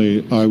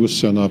originally, I was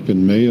sent up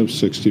in May of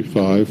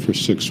 '65 for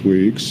 6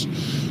 weeks.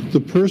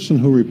 The person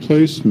who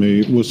replaced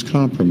me was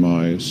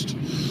compromised,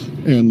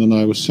 and then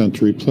I was sent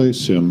to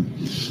replace him.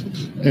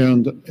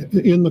 And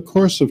in the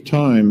course of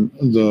time,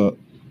 the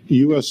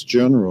U.S.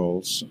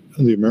 generals,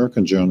 the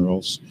American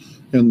generals,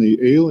 and the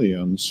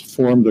aliens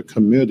formed a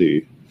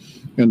committee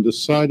and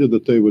decided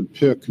that they would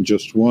pick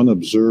just one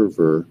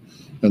observer,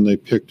 and they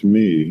picked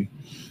me.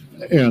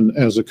 And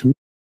as a committee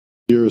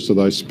years that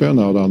I spent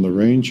out on the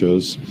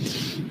ranges,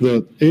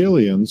 the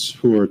aliens,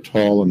 who are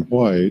tall and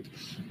white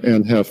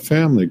and have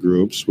family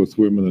groups with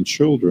women and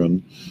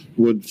children,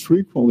 would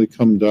frequently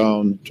come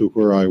down to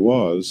where I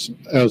was.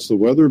 As the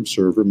weather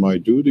observer, my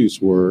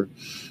duties were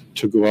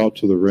to go out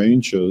to the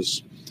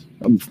ranges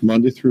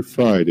Monday through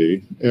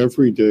Friday,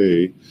 every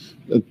day,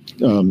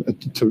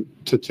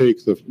 to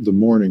take the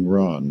morning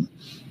run.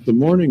 The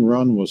morning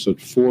run was at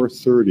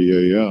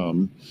 4:30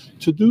 a.m.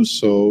 To do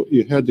so,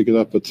 you had to get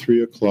up at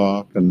 3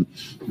 o'clock and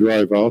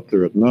drive out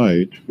there at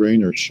night,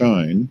 rain or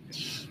shine.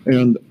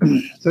 And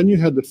then you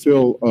had to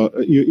fill,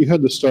 you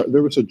had to start,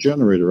 there was a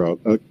generator out,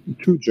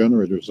 two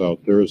generators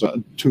out there,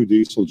 two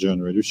diesel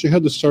generators. You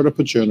had to start up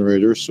a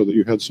generator so that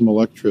you had some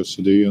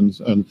electricity, and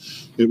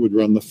it would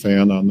run the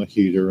fan on the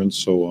heater and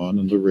so on,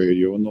 and the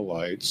radio and the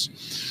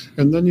lights.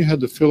 And then you had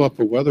to fill up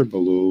a weather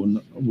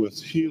balloon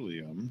with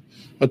helium,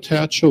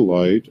 attach a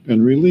light,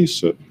 and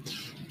release it.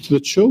 The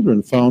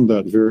children found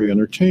that very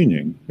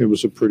entertaining. It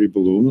was a pretty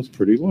balloon with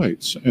pretty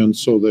lights. And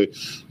so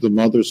the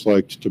mothers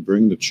liked to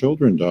bring the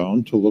children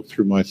down to look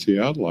through my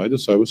theodolite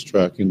as I was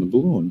tracking the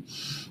balloon.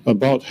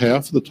 About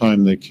half of the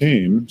time they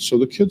came so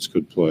the kids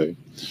could play.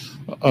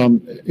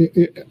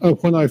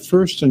 When I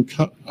first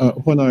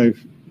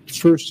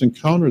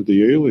encountered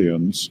the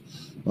aliens,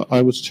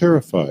 I was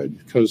terrified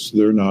because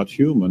they're not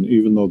human,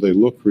 even though they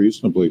look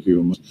reasonably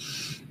human.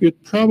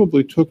 It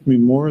probably took me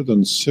more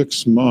than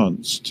 6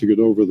 months to get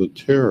over the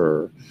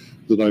terror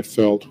that I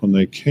felt when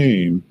they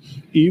came,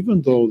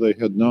 even though they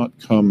had not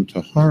come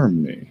to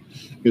harm me.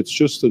 It's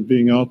just that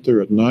being out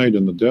there at night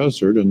in the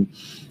desert and,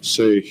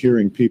 say,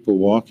 hearing people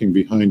walking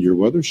behind your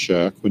weather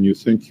shack when you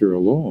think you're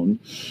alone,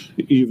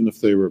 even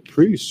if they were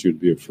priests, you'd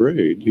be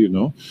afraid, you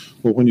know.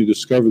 Well, when you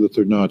discover that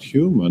they're not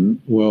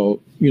human, well,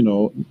 you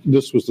know,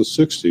 this was the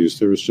 60s.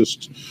 There was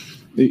just,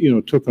 you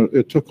know,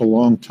 it took a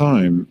long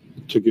time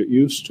to get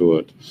used to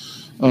it.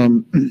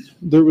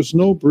 There was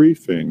no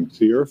briefing.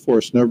 The Air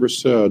Force never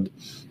said,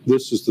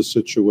 this is the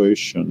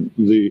situation.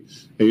 The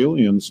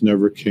aliens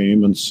never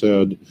came and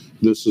said,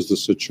 this is the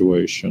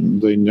situation.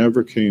 They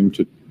never came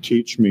to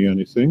teach me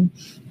anything.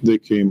 They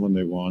came when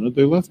they wanted.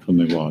 They left when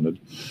they wanted.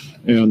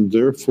 And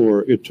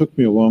therefore, it took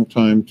me a long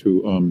time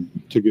to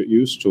get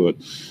used to it.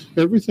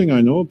 Everything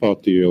I know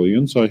about the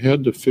aliens, I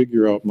had to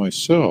figure out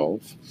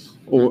myself.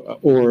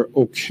 Or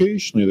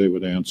occasionally they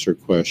would answer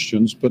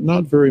questions, but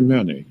not very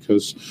many,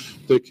 because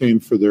they came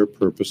for their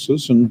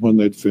purposes, and when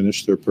they'd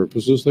finished their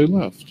purposes, they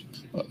left.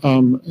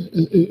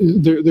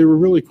 They were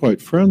really quite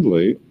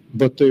friendly,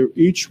 but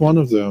each one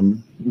of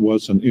them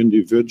was an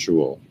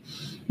individual.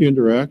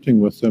 Interacting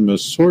with them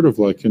is sort of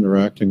like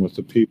interacting with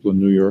the people in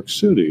New York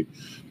City.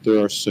 There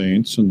are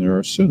saints and there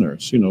are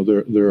sinners. You know,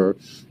 there are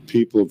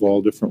people of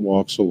all different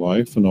walks of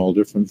life and all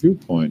different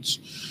viewpoints.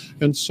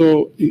 And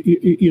so,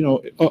 you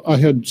know, I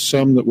had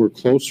some that were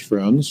close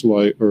friends,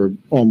 or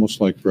almost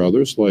like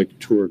brothers, like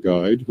tour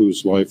guide,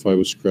 whose life I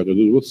was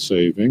credited with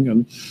saving,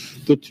 and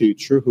the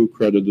teacher who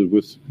credited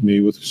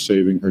me with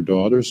saving her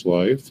daughter's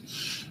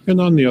life.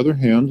 And on the other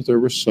hand, there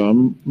were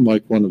some,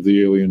 like one of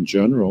the alien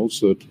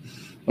generals, that,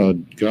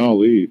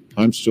 golly,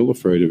 I'm still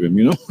afraid of him,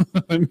 you know.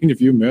 I mean,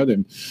 if you met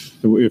him,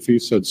 if he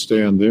said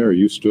stand there,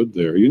 you stood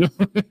there, you know.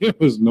 It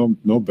was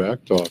no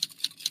back talk.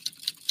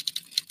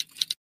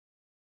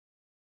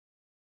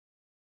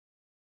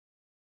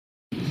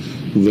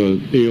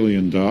 The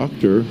alien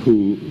doctor,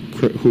 who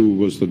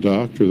was the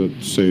doctor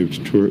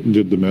that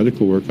did the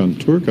medical work on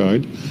tour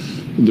guide,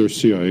 their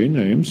CIA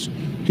names,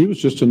 he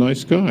was just a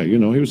nice guy. You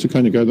know, he was the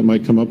kind of guy that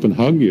might come up and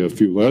hug you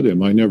if you let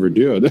him. I never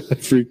did.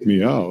 It freaked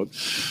me out.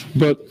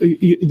 But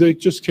they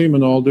just came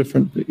in all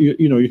different,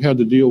 you know, you had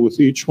to deal with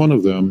each one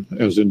of them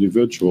as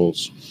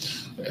individuals.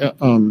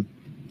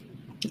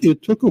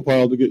 It took a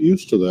while to get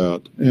used to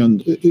that.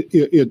 And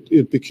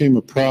it became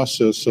a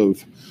process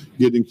of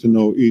getting to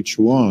know each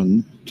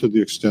one to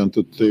the extent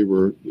that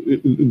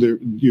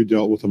you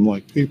dealt with them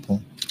like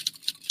people.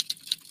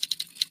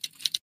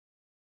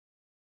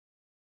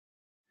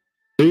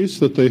 The base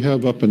that they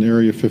have up in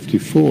Area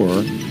 54,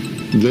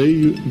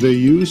 they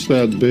use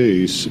that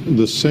base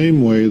the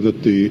same way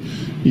that the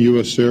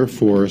U.S. Air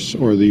Force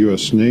or the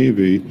U.S.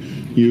 Navy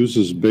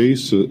uses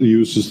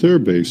their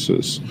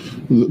bases,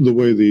 the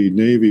way the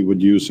Navy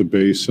would use a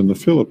base in the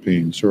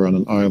Philippines or on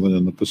an island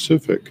in the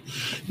Pacific.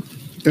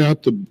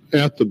 At the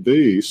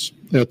base,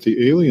 at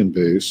the alien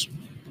base,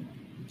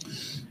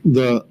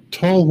 the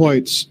tall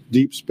white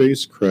deep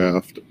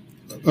spacecraft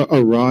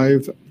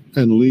arrive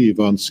and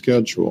leave on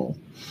schedule.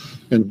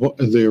 And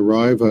they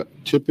arrive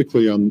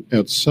typically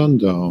at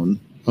sundown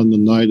on the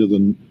night of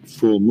the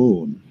full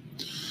moon.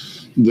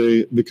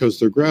 Because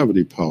they're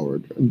gravity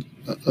powered.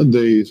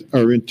 They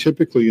are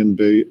typically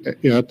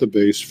at the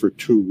base for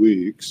 2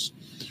 weeks,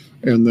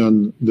 and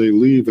then they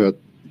leave at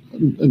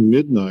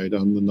midnight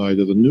on the night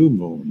of the new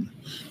moon.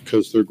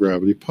 because they're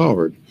gravity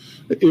powered,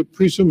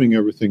 presuming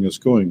everything is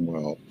going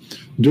well.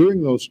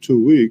 During those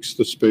 2 weeks,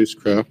 the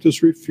spacecraft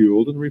is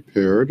refueled and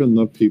repaired, and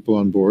the people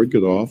on board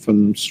get off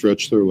and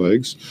stretch their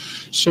legs.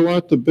 So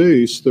at the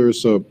base,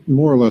 there's a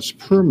more or less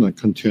permanent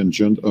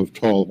contingent of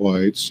tall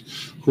whites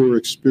who are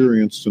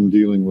experienced in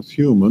dealing with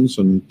humans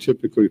and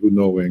typically who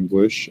know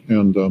English.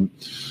 And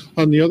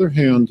on the other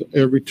hand,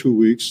 every 2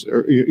 weeks,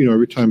 or,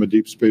 every time a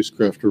deep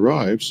spacecraft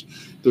arrives,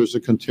 there's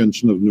a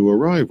contingent of new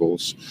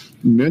arrivals,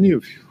 many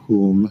of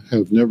whom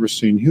have never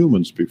seen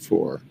humans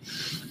before.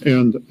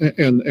 And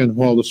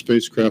while the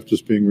spacecraft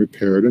is being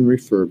repaired and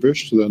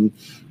refurbished, then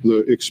the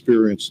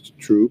experienced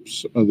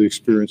troops, the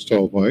experienced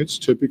tall whites,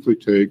 typically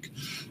take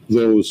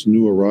those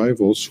new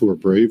arrivals who are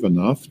brave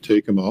enough,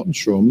 take them out and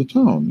show them the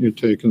town. You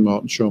take them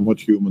out and show them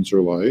what humans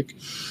are like.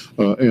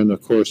 And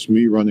of course,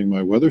 me running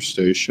my weather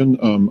station,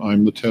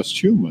 I'm the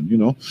test human,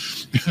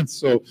 And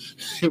so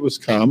it was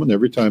common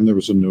every time there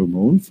was a new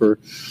moon for,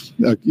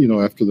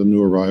 after the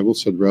new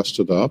arrivals had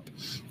rested up,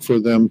 for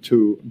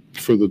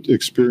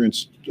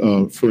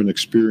an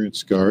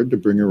experienced guard to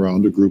bring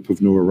around a group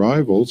of new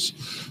arrivals.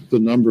 The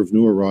number of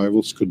new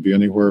arrivals could be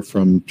anywhere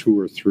from 2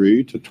 or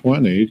 3 to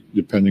 20,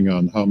 depending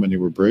on how many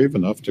were brave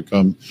enough to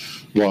come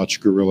watch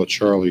Gorilla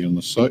Charlie in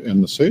the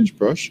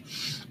sagebrush,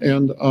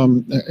 and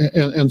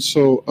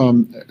so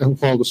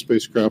while the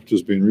spacecraft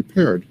is being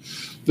repaired.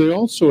 They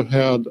also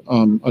had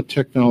a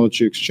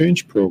technology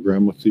exchange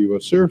program with the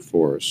U.S. Air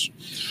Force,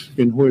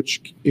 in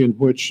which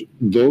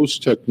those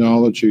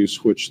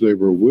technologies which they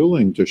were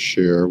willing to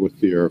share with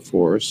the Air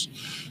Force,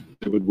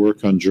 they would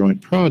work on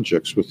joint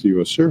projects with the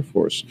U.S. Air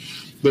Force.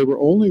 They were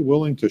only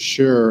willing to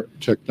share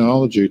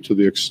technology to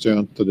the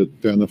extent that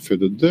it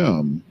benefited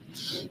them.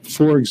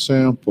 For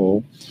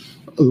example,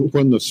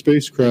 when the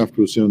spacecraft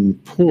was in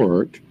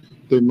port,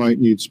 they might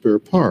need spare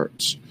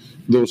parts.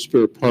 Those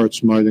spare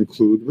parts might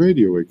include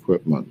radio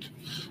equipment.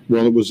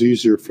 Well, it was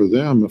easier for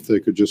them if they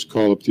could just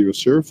call up the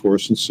U.S. Air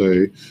Force and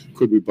say,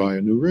 could we buy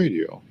a new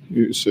radio?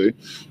 You see?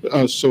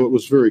 So it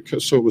was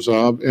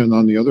odd. And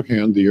on the other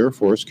hand, the Air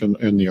Force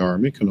and the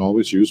Army can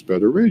always use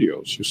better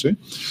radios, you see?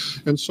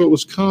 And so it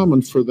was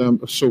common for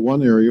them. So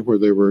one area where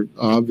they were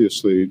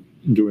obviously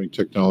doing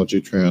technology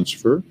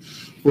transfer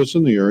was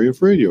in the area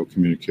of radio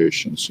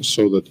communications,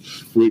 so that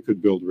we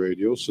could build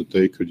radios that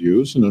they could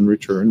use, and in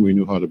return, we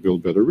knew how to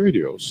build better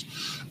radios.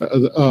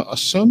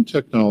 Some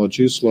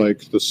technologies,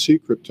 like the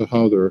secret to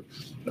how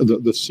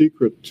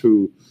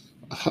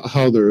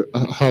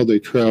they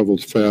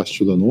traveled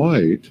faster than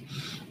light,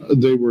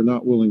 they were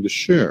not willing to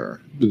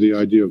share. The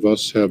idea of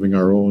us having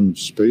our own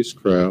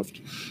spacecraft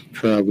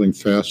traveling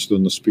faster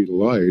than the speed of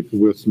light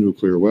with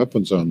nuclear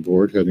weapons on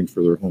board heading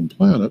for their home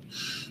planet,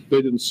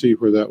 they didn't see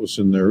where that was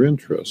in their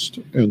interest.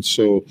 And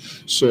so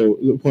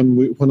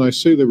when I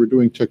say they were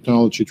doing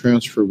technology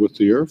transfer with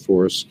the Air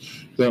Force,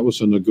 that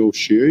was a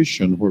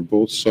negotiation where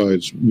both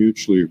sides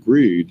mutually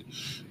agreed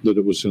that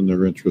it was in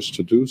their interest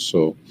to do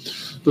so.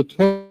 The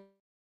total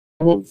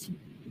of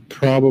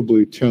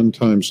probably 10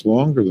 times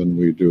longer than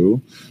we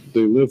do.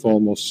 They live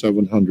almost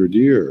 700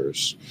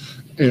 years.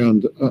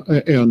 And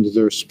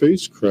their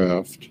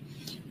spacecraft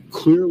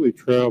clearly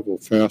travel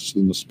faster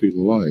than the speed of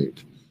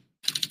light.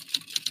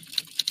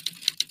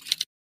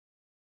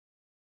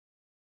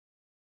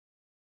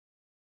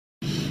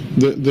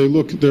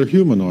 They're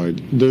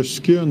humanoid. Their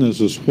skin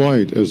is as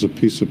white as a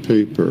piece of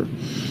paper.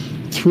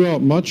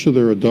 Throughout much of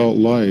their adult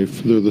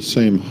life, they're the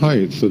same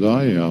height that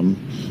I am,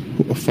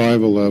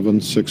 5'11",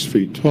 6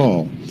 feet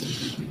tall.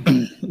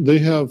 They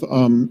have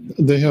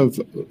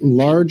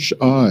large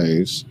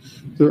eyes.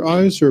 Their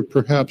eyes are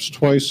perhaps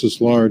twice as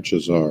large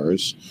as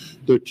ours.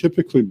 They're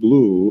typically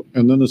blue,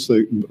 and then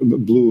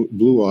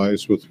blue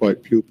eyes with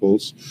white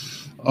pupils.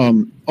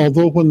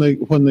 Although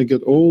when they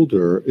get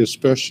older,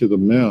 especially the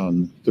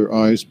men, their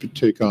eyes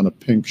take on a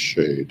pink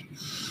shade.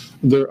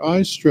 Their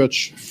eyes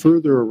stretch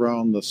further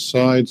around the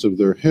sides of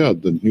their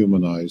head than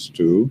human eyes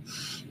do,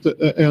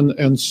 and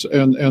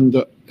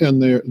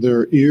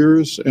their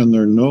ears and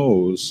their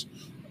noses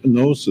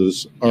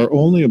are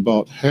only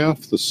about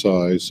half the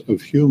size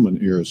of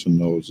human ears and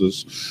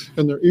noses,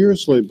 and their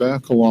ears lay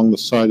back along the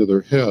side of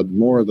their head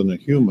more than a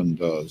human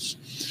does.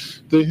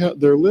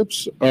 Their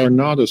lips are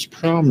not as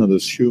prominent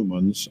as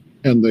humans,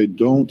 and they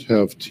don't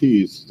have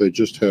teeth. They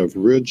just have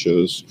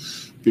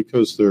ridges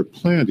because they're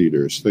plant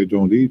eaters. They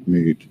don't eat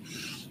meat.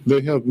 They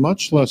have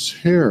much less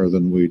hair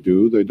than we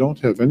do. They don't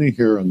have any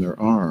hair on their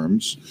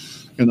arms,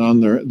 and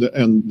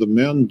the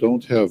men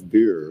don't have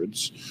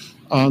beards.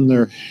 On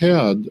their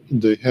head,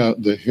 they have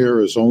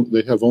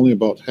only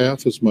about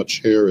half as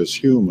much hair as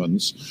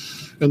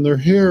humans, and their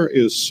hair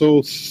is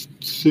so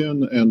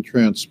thin and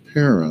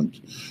transparent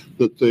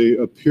that they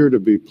appear to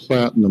be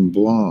platinum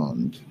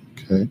blonde.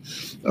 Okay,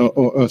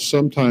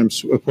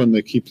 sometimes when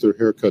they keep their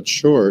hair cut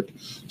short,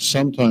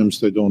 sometimes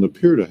they don't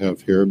appear to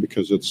have hair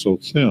because it's so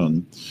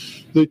thin.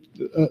 They're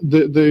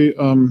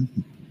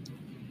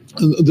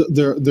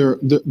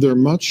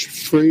much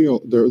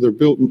frail. They're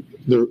built.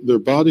 Their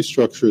body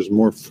structure is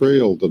more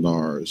frail than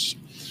ours.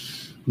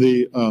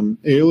 The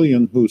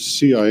alien whose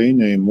CIA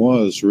name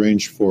was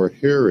Range 4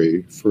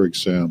 Harry, for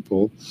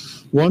example,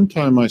 one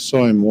time I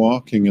saw him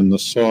walking in the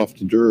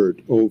soft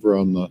dirt over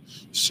on the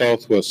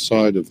southwest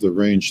side of the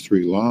Range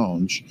 3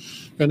 lounge,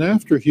 and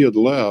after he had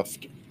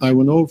left, I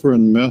went over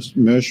and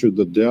measured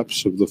the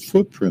depths of the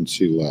footprints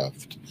he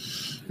left.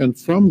 And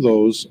from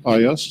those,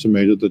 I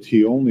estimated that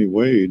he only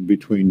weighed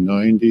between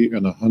 90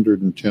 and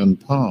 110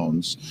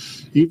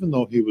 pounds, even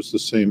though he was the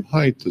same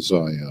height as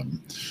I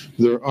am.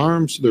 Their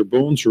arms, their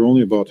bones are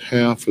only about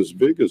half as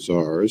big as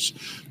ours.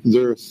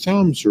 Their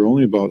thumbs are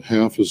only about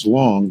half as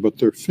long, but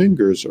their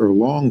fingers are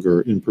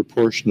longer in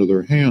proportion to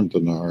their hand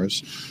than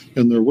ours,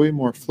 and they're way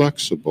more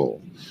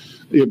flexible.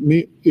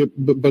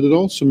 But it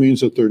also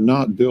means that they're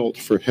not built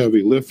for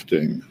heavy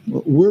lifting.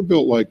 We're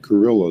built like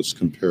gorillas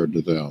compared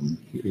to them,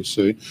 you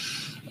see.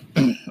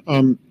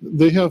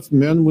 They have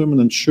men, women,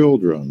 and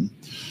children.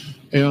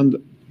 And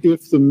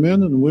if the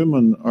men and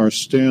women are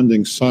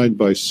standing side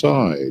by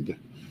side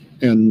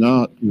and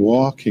not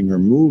walking or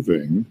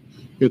moving,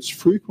 it's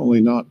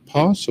frequently not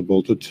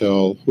possible to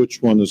tell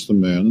which one is the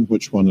man and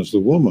which one is the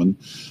woman,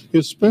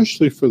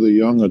 especially for the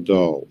young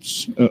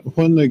adults.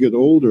 When they get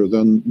older,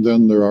 then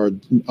there are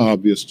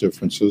obvious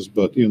differences,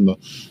 but in the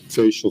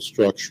facial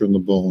structure and the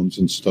bones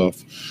and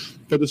stuff.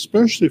 But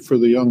especially for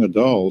the young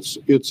adults,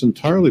 it's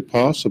entirely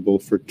possible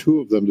for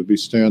two of them to be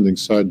standing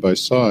side by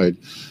side.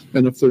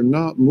 And if they're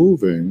not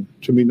moving,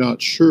 to be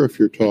not sure if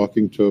you're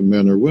talking to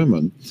men or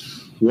women.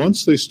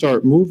 Once they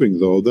start moving,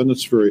 though, then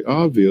it's very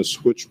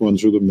obvious which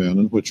ones are the men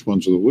and which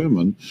ones are the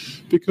women,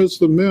 because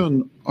the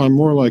men are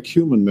more like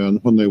human men.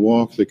 When they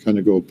walk, they kind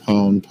of go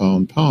pound,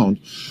 pound, pound,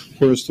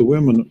 whereas the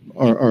women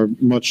are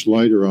much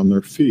lighter on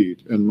their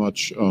feet and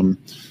much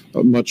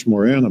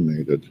more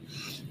animated.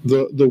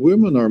 The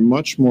women are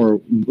much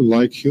more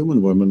like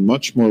human women,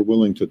 much more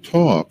willing to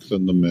talk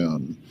than the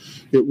men.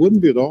 It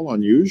wouldn't be at all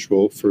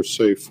unusual for,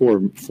 say,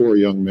 four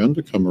young men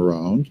to come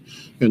around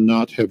and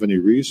not have any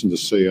reason to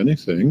say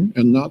anything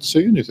and not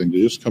say anything, to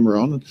just come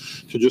around and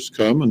to just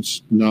come and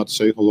not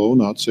say hello,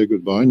 not say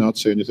goodbye, not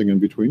say anything in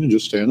between, and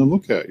just stand and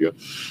look at you.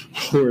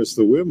 Whereas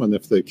the women,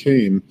 if they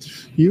came,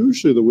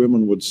 usually the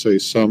women would say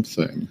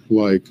something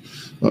like,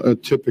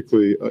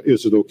 typically,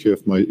 is it okay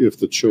if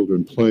the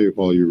children play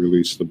while you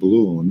release the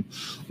balloon?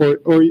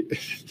 Or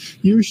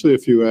usually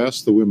if you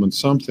ask the women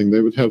something,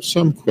 they would have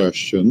some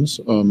questions,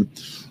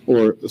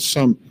 or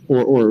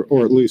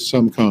at least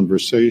some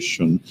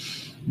conversation.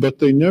 But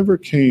they never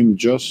came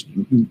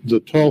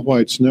the tall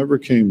whites never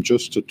came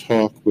just to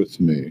talk with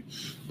me.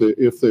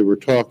 If they were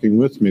talking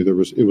with me,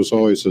 it was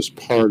always as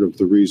part of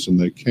the reason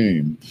they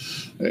came.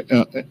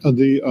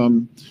 The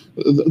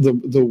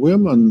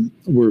women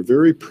were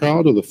very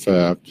proud of the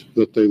fact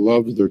that they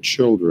loved their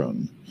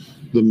children.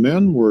 The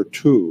men were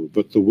too,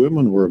 but the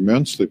women were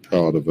immensely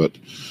proud of it.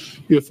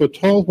 If a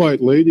tall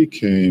white lady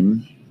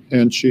came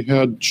and she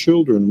had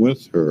children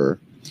with her,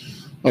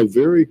 a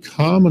very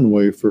common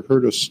way for her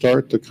to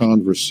start the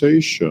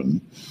conversation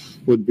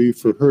would be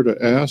for her to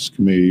ask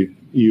me,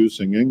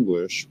 using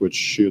English, which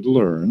she had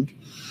learned,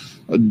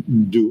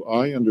 do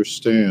I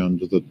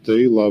understand that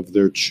they love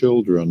their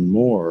children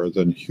more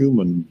than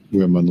human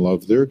women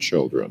love their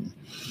children?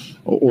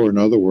 Or in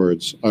other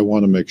words, I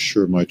want to make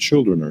sure my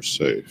children are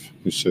safe,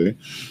 you see?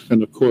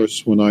 And of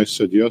course, when I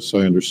said, yes, I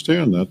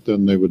understand that,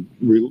 then they would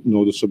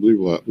noticeably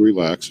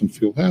relax and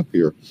feel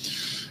happier.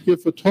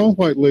 If a tall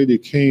white lady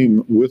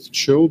came with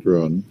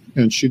children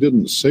and she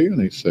didn't say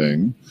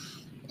anything,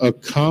 a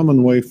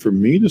common way for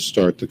me to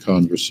start the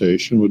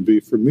conversation would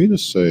be for me to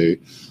say,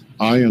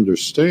 I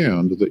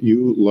understand that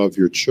you love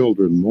your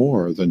children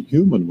more than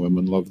human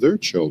women love their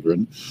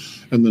children,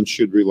 and then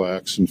she'd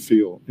relax and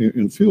feel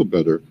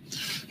better.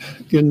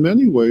 In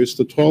many ways,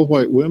 the tall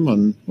white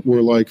women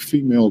were like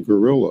female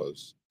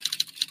gorillas.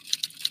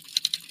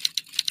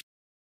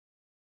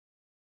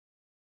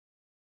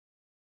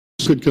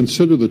 Could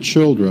consider the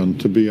children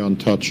to be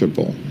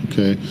untouchable,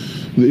 okay?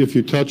 If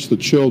you touch the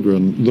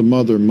children, the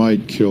mother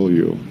might kill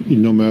you,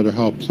 no matter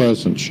how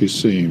pleasant she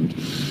seemed,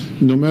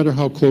 no matter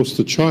how close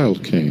the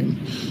child came.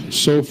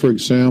 So, for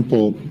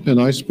example,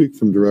 and I speak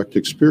from direct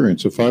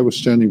experience, if I was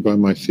standing by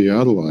my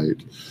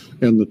theodolite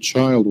and the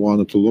child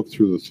wanted to look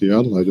through the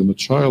theodolite and the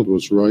child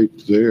was right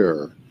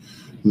there,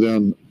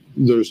 then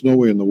there's no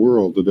way in the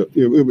world that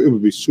it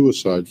would be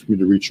suicide for me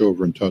to reach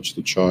over and touch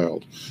the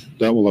child.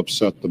 That will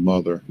upset the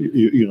mother.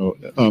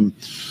 And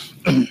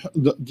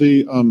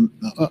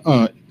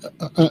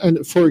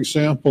for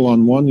example,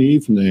 on one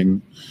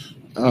evening,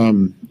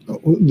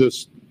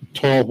 this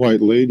tall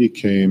white lady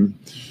came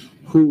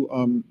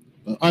who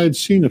I had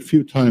seen a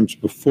few times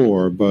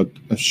before, but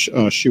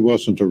she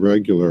wasn't a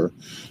regular,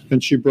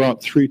 and she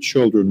brought 3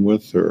 children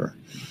with her.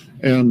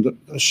 And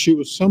she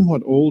was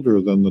somewhat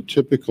older than the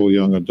typical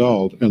young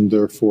adult and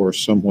therefore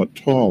somewhat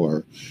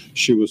taller.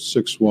 She was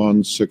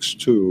 6'1",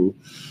 6'2",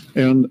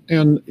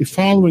 And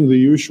following the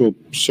usual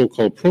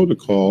so-called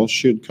protocol,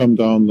 she had come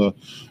down the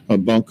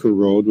bunker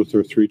road with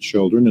her 3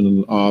 children in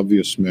an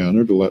obvious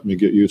manner to let me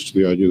get used to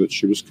the idea that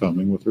she was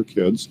coming with her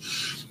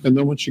kids. And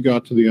then when she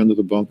got to the end of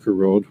the bunker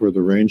road where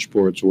the range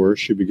boards were,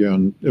 she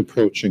began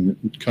approaching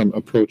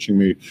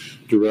me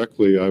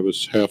directly. I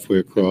was halfway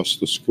across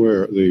the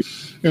square.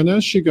 And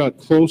as she got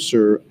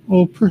closer,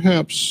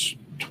 perhaps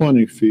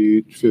 20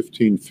 feet,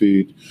 15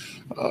 feet,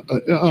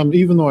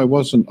 even though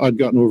I'd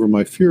gotten over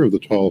my fear of the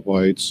tall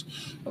whites,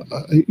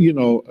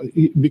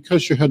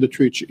 because you had to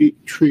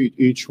treat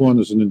each one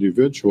as an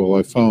individual,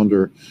 I found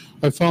it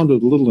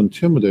a little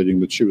intimidating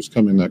that she was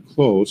coming that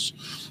close.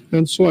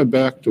 And so I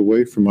backed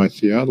away from my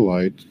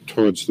theodolite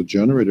towards the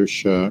generator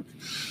shack.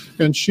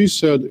 And she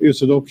said,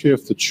 "Is it okay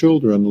if the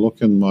children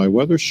look in my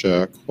weather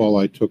shack while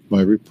I took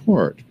my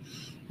report?"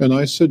 And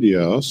I said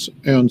yes.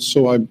 And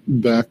so I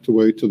backed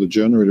away to the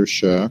generator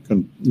shack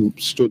and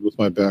stood with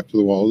my back to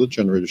the wall of the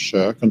generator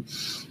shack and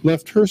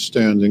left her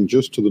standing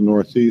just to the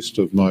northeast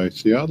of my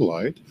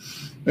theodolite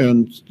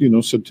and,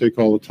 said, "Take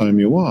all the time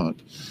you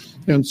want."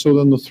 And so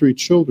then the 3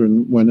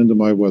 children went into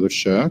my weather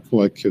shack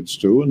like kids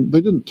do, and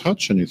they didn't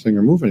touch anything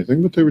or move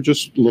anything, but they were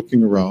just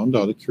looking around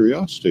out of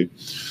curiosity.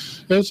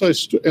 As I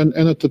and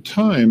at the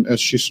time, as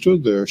she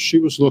stood there, she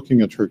was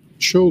looking at her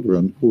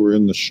children who were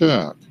in the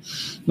shack.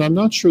 Now, I'm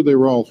not sure they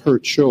were all her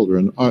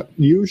children.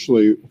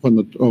 Usually, when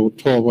the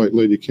tall white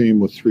lady came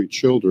with 3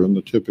 children,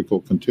 the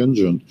typical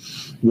contingent,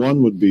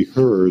 1 would be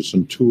hers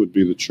and 2 would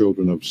be the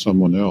children of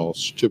someone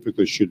else.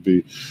 Typically, she'd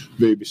be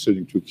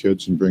babysitting 2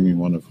 kids and bringing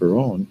 1 of her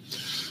own.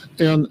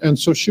 And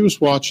so she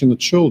was watching the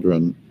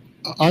children.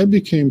 I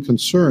became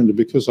concerned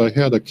because I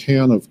had a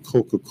can of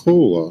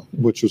Coca-Cola,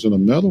 which was in a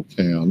metal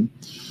can,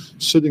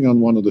 sitting on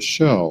one of the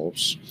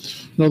shelves.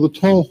 Now, the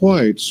tall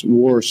whites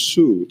wore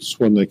suits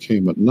when they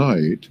came at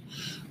night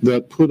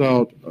that put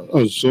out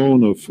a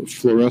zone of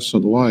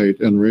fluorescent light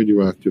and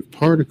radioactive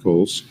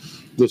particles.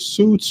 The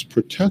suits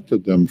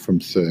protected them from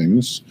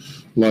things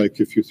like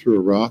if you threw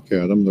a rock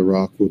at them, the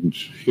rock wouldn't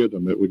hit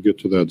them. It would get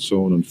to that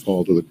zone and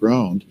fall to the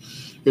ground.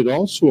 It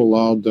also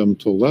allowed them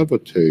to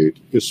levitate,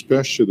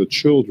 especially the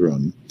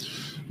children.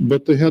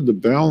 But they had to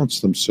balance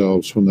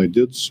themselves when they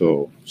did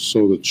so.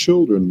 So the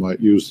children might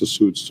use the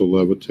suits to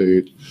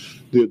levitate.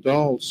 The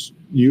adults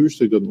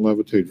usually didn't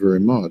levitate very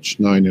much,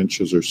 9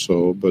 inches or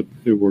so, but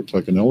it worked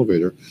like an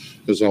elevator,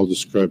 as I'll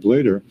describe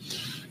later.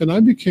 And I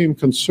became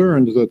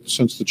concerned that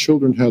since the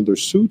children had their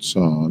suits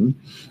on,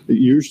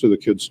 usually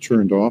the kids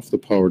turned off the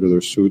power to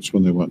their suits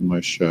when they went in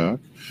my shack.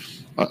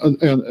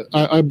 And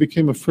I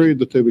became afraid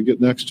that they would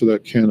get next to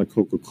that can of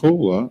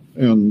Coca-Cola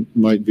and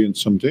might be in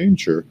some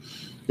danger,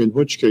 in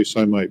which case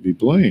I might be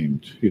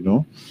blamed,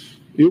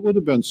 It would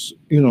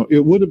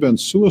have been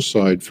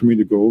suicide for me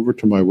to go over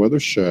to my weather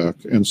shack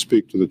and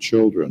speak to the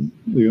children.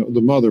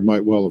 The mother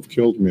might well have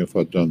killed me if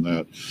I'd done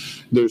that.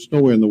 There's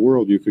no way in the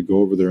world you could go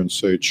over there and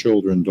say,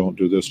 "Children, don't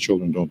do this,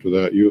 children, don't do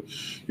that." You're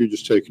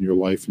just taking your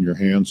life in your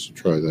hands to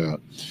try that.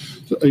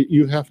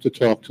 You have to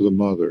talk to the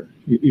mother,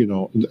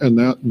 and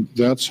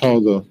that's how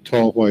the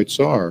tall whites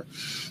are.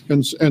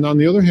 And on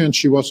the other hand,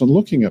 she wasn't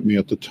looking at me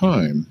at the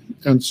time.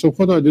 And so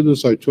what I did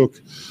is I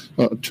took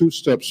 2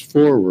 steps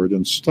forward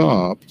and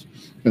stopped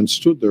and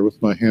stood there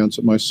with my hands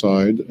at my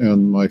side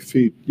and my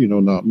feet,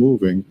 not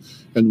moving,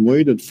 and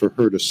waited for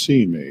her to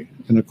see me.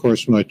 And of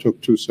course, when I took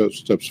 2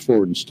 steps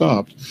forward and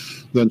stopped,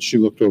 then she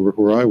looked over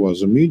where I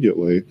was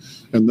immediately.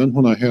 And then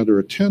when I had her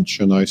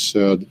attention, I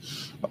said,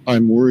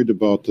 "I'm worried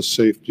about the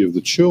safety of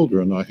the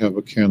children. I have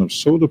a can of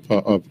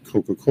of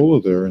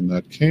Coca-Cola there in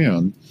that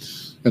can,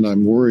 and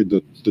I'm worried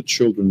that the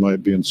children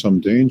might be in some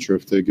danger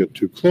if they get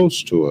too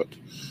close to it."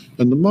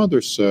 And the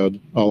mother said,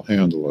 "I'll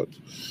handle it."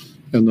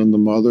 And then the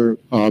mother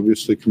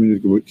obviously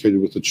communicated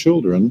with the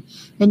children,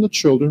 and the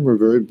children were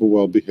very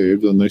well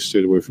behaved, and they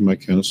stayed away from my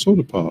can of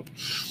soda pop.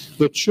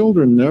 The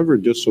children never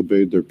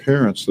disobeyed their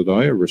parents that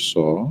I ever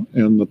saw,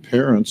 and the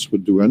parents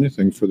would do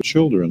anything for the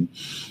children.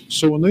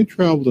 So when they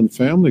traveled in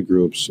family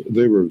groups,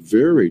 they were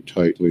very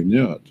tightly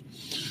knit.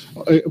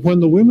 When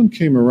the women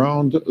came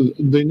around,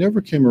 they never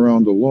came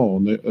around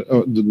alone.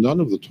 None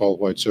of the tall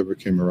whites ever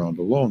came around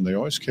alone. They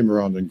always came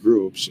around in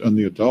groups, and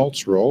the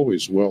adults were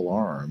always well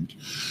armed.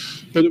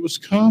 But it was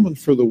common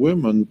for the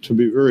women to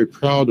be very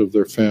proud of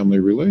their family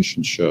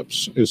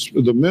relationships.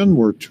 The men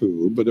were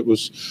too, but it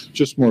was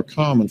just more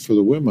common for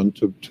the women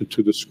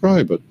to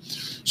describe it.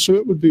 So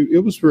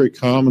it was very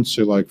common,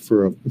 say, like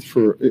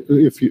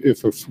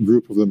if a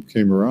group of them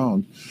came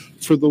around,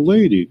 for the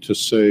lady to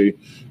say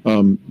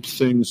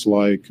things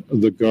like,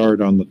 "The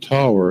guard on the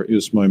tower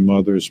is my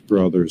mother's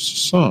brother's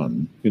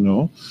son," and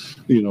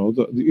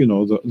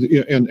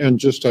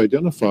just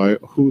identify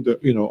who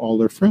all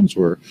their friends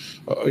were,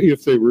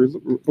 if they were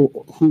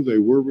who they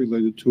were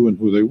related to and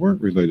who they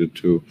weren't related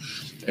to,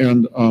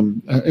 and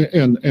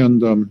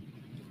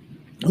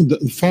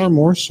far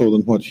more so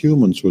than what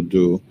humans would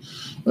do.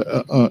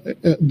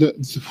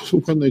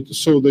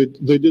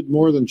 They did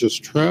more than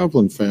just travel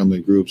in family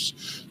groups.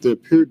 They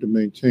appeared to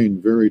maintain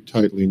very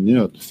tightly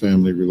knit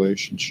family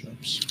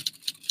relationships.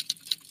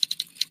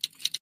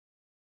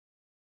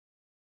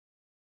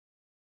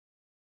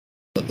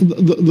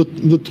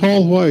 The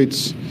tall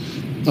whites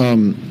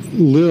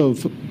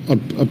live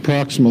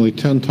approximately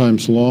 10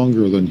 times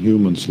longer than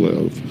humans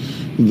live.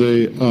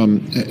 They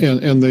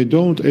and they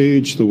don't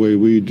age the way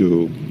we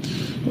do.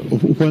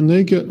 When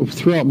they get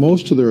throughout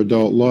most of their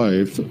adult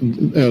life,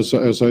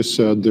 as I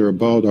said, they're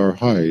about our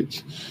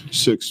height,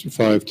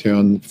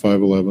 5'10",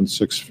 5'11",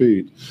 6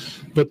 feet.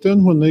 But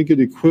then when they get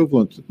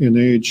equivalent in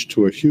age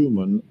to a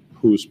human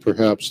who's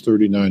perhaps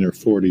 39 or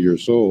 40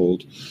 years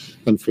old,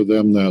 and for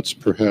them that's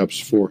perhaps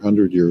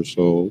 400 years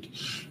old,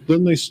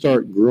 then they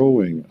start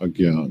growing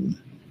again.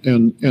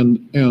 And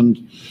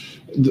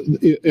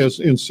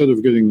as instead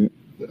of aging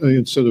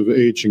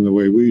the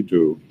way we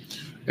do,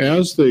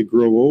 as they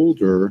grow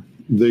older,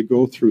 they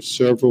go through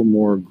several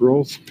more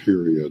growth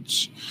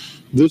periods.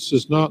 This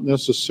is not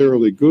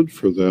necessarily good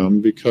for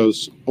them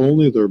because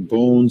only their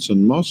bones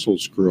and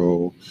muscles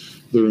grow.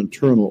 Their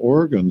internal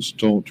organs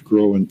don't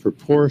grow in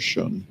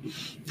proportion.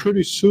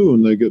 Pretty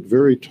soon they get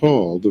very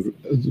tall,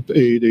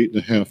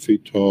 8.5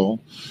 feet tall,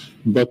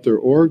 but their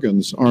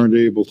organs aren't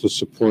able to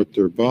support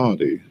their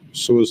body.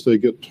 So as they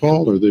get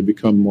taller, they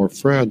become more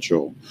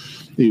fragile.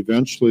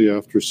 Eventually,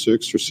 after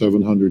 600 or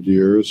 700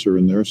 years, or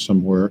in there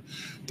somewhere,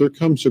 there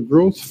comes a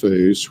growth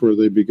phase where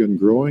they begin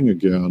growing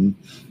again,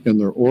 and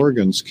their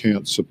organs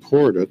can't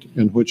support it,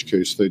 in which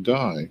case they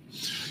die.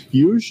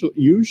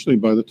 Usually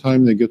by the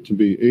time they get to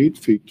be 8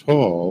 feet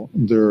tall,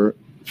 they're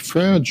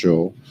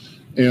fragile,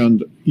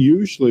 and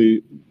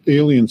usually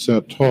aliens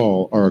that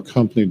tall are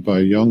accompanied by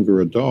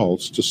younger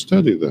adults to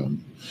steady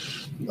them.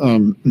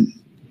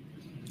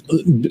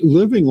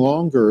 Living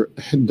longer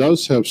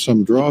does have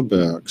some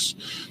drawbacks.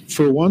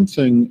 For one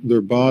thing,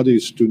 their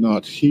bodies do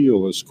not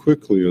heal as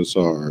quickly as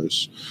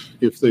ours.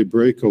 If they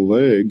break a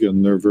leg,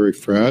 and they're very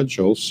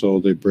fragile, so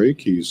they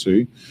break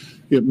easy,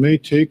 it may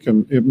take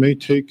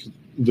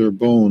their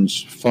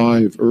bones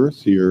 5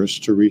 Earth years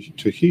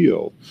to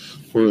heal.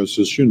 Whereas,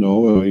 as you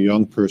know, a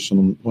young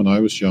person, when I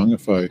was young,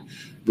 if I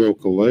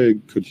broke a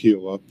leg, could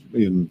heal up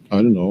in,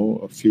 I don't know,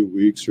 a few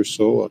weeks or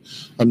so.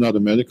 I'm not a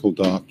medical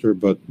doctor,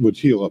 but would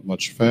heal up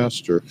much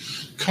faster.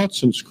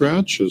 Cuts and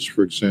scratches,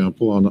 for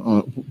example,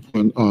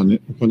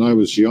 when I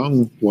was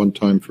young one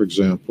time, for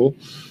example,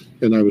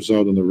 and I was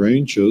out on the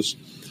ranges,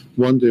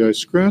 one day I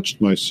scratched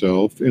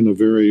myself in a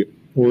very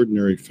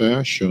ordinary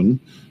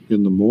fashion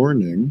in the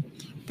morning.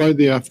 By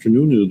the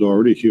afternoon, it had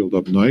already healed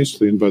up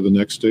nicely, and by the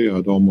next day,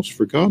 I'd almost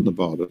forgotten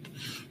about it.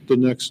 The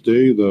next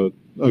day,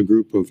 a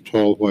group of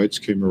tall whites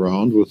came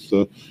around with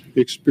the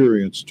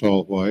experienced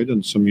tall white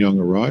and some young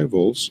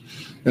arrivals,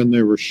 and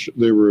they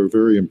were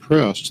very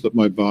impressed that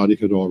my body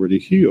had already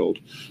healed.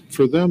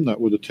 For them, that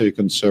would have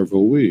taken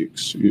several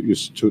weeks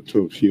to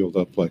have healed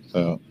up like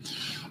that.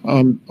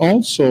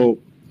 Also,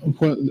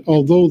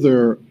 although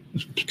they're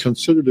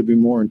considered to be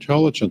more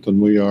intelligent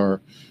than we are,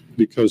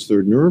 because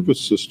their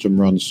nervous system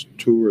runs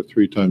 2 or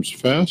 3 times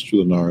faster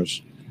than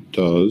ours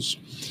does,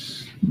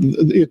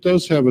 it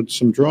does have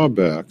some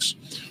drawbacks.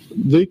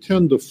 They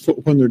tend to,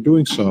 when they're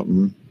doing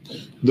something,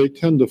 they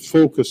tend to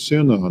focus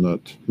in on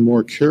it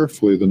more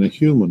carefully than a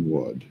human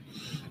would.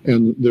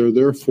 And they're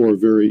therefore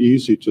very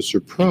easy to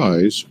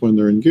surprise when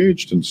they're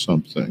engaged in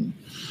something.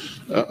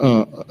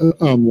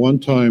 One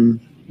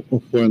time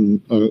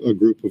when a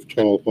group of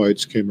tall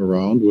whites came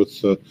around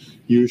with the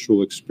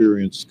usual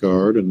experienced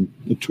guard and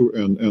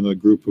a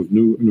group of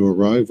new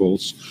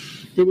arrivals,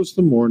 it was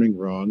the morning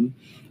run.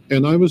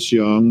 And I was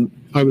young.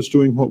 I was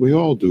doing what we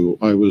all do.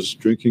 I was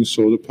drinking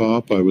soda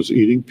pop. I was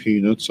eating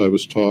peanuts. I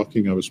was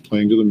talking. I was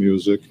playing to the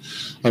music.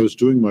 I was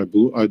doing my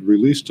balloon. I'd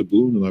released a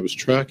balloon, and I was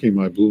tracking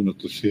my balloon at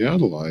the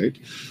theodolite.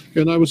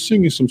 And I was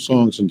singing some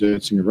songs and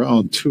dancing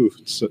around, too,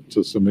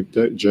 to some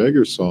Mick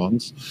Jagger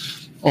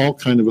songs, all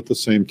kind of at the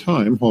same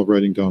time while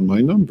writing down my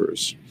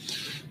numbers.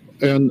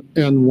 And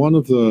one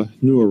of the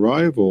new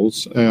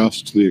arrivals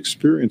asked the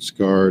experienced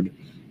guard,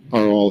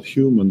 are all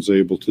humans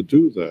able to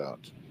do that?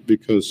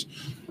 Because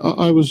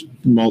I was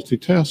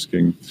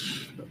multitasking.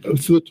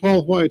 The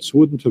tall whites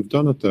wouldn't have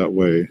done it that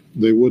way.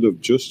 They would have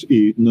just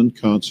eaten and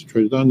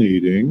concentrated on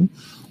eating,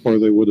 or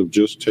they would have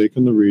just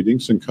taken the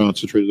readings and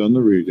concentrated on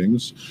the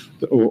readings,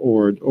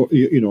 or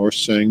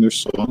sang their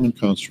song and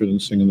concentrated on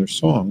singing their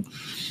song.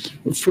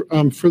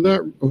 And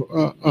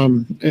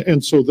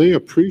so they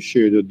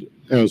appreciated,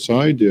 as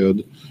I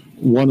did,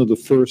 one of the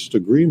first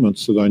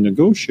agreements that I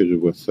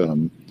negotiated with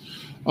them.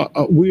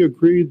 We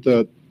agreed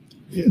that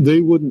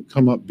they wouldn't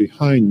come up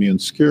behind me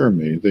and scare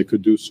me. They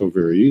could do so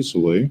very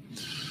easily.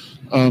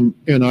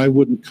 And I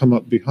wouldn't come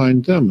up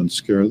behind them and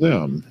scare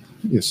them.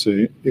 You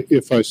see,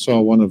 if I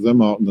saw one of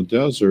them out in the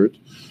desert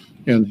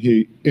and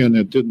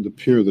it didn't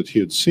appear that he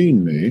had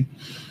seen me,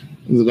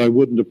 that I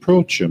wouldn't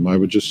approach him. I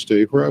would just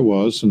stay where I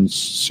was and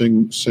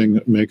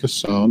make a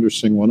sound or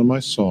sing one of my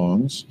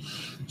songs,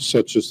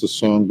 such as the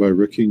song by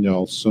Ricky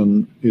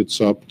Nelson, It's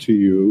Up to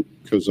You,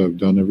 because I've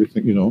done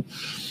everything,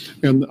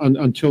 and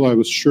until I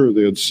was sure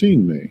they had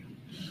seen me.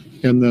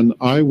 And then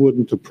I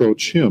wouldn't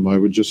approach him. I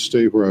would just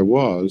stay where I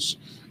was.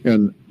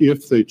 And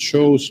if they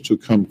chose to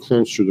come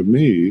closer to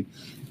me,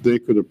 they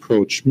could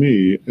approach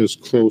me as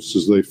close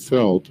as they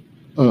felt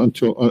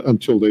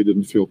until they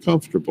didn't feel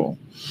comfortable.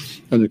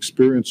 An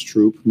experienced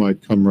troop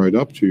might come right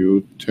up to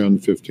you 10,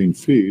 15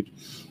 feet.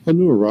 A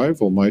new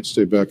arrival might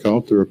stay back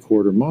out there a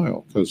quarter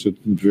mile because it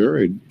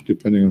varied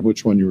depending on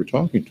which one you were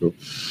talking to.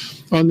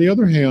 On the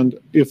other hand,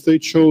 if they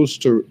chose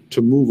to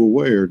move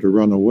away or to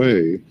run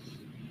away,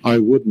 I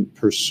wouldn't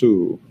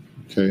pursue.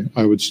 Okay,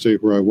 I would stay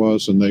where I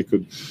was, and they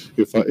could,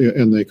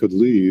 and they could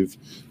leave,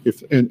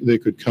 and they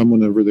could come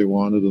whenever they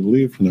wanted and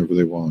leave whenever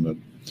they wanted.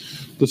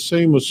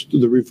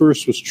 The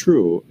reverse was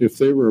true. If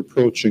they were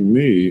approaching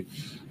me,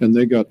 and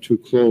they got too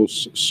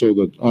close so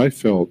that I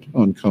felt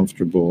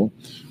uncomfortable,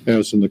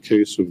 as in the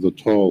case of the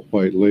tall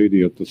white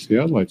lady at the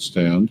theodolite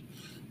stand,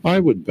 I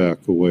would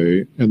back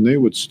away and they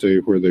would stay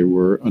where they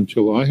were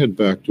until I had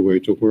backed away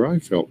to where I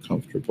felt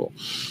comfortable.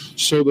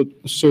 So that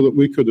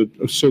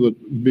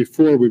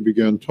before we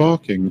began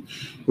talking,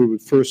 we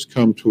would first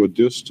come to a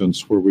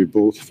distance where we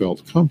both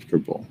felt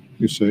comfortable.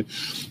 You see,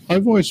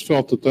 I've always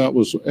felt that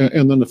was,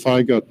 and then if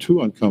I got too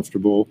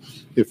uncomfortable,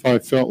 if I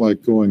felt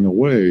like going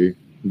away,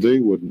 they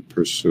wouldn't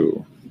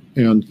pursue.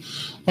 And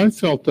I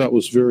felt that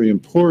was very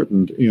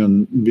important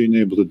in being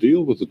able to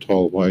deal with the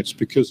tall whites,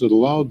 because it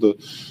allowed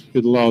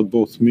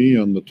both me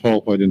and the tall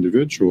white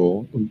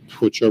individual,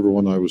 whichever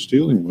one I was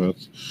dealing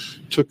with,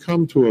 to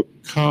come to a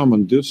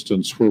common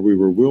distance where we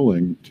were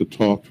willing to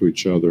talk to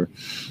each other.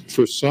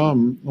 For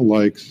some,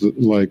 like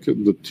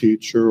the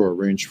teacher or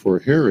Range 4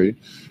 Harry,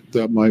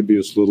 that might be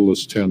as little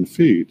as 10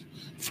 feet.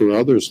 For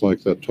others,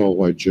 like that tall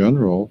white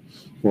general,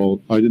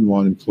 well, I didn't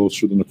want him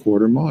closer than a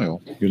quarter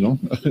mile,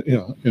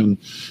 yeah, and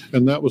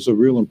that was a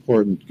real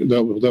important.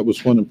 That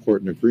was one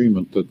important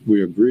agreement that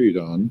we agreed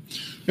on.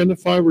 And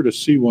if I were to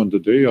see one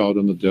today out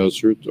in the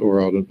desert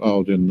or out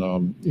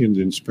in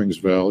Indian Springs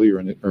Valley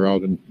or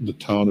out in the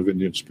town of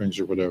Indian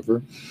Springs or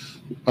whatever,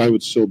 I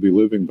would still be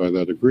living by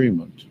that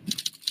agreement.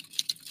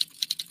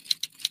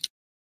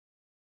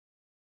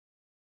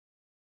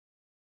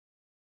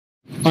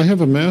 I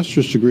have a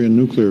master's degree in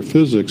nuclear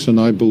physics, and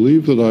I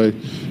believe that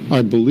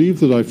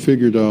I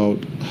figured out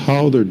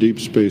how their deep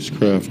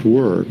spacecraft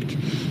worked,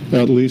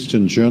 at least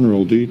in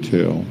general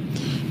detail.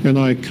 And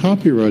I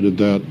copyrighted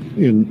that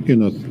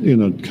in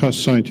a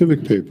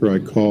scientific paper I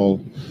call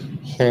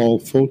Hall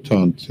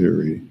Photon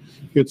Theory.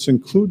 It's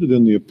included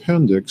in the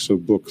appendix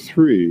of Book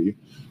 3,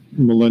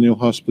 Millennial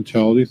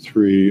Hospitality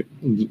 3,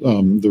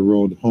 The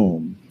Road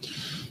Home.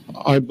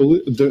 I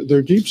believe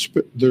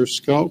their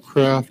scout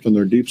craft and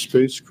their deep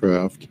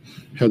spacecraft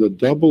had a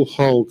double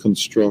hull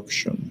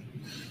construction.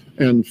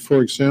 And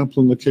for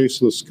example, in the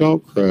case of the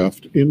scout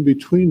craft, in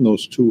between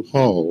those two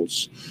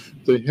hulls,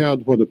 they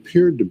had what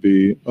appeared to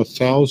be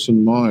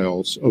 1,000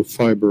 miles of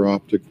fiber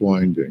optic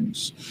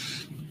windings.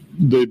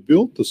 They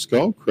built the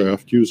scout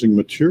craft using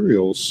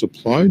materials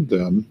supplied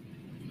them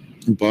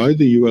by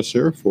the U.S.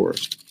 Air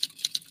Force.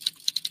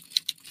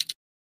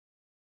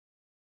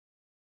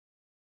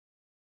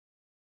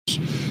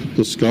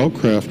 The scout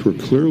craft were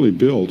clearly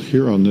built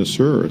here on this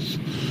Earth.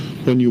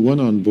 When you went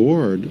on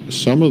board,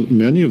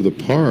 many of the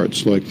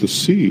parts, like the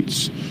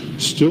seats,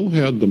 still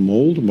had the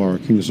mold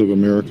markings of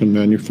American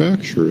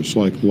manufacturers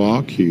like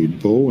Lockheed,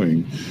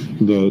 Boeing,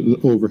 the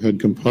overhead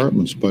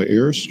compartments by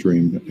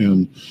Airstream,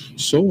 and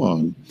so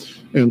on.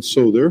 And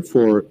so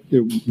therefore,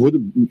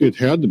 it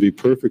had to be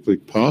perfectly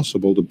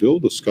possible to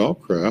build a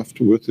scout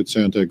craft with its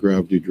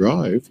anti-gravity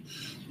drive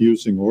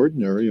using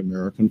ordinary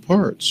American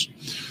parts.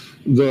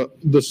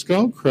 The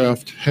scout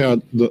craft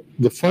had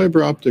the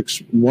fiber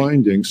optics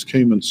windings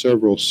came in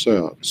several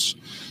sets,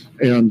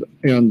 and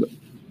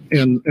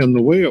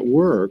the way it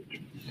worked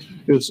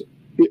is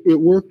it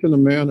worked in a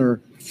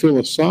manner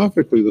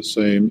philosophically the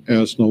same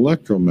as an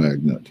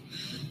electromagnet.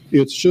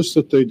 It's just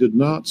that they did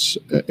not.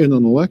 In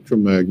an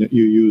electromagnet,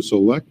 you use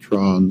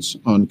electrons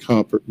on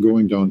copper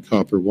going down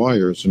copper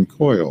wires and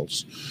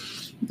coils.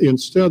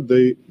 Instead,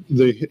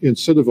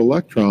 instead of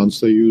electrons,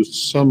 they used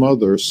some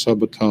other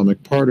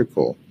subatomic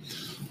particle.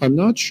 I'm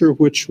not sure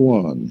which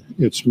one.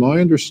 It's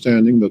my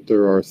understanding that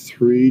there are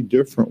 3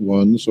 different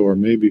ones, or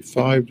maybe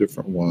 5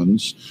 different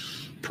ones,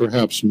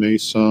 perhaps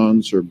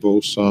mesons or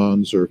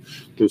bosons or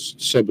those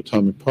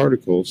subatomic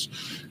particles,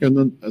 and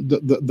then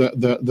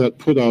that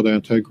put out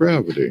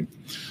anti-gravity.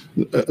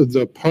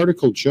 The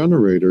particle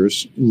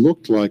generators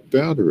looked like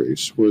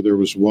batteries, where there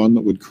was one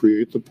that would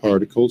create the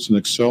particles and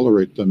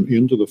accelerate them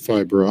into the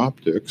fiber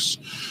optics,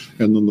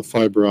 and then the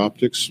fiber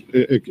optics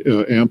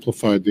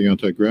amplified the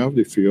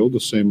anti-gravity field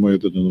the same way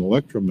that an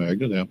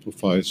electromagnet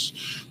amplifies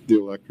the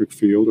electric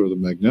field or the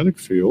magnetic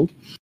field.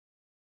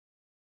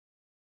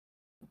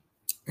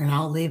 And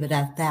I'll leave it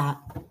at that.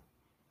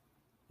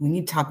 When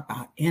you talk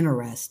about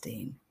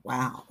interesting,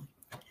 wow.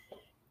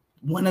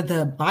 One of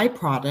the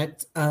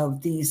byproducts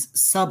of these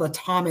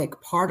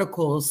subatomic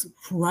particles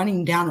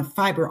running down a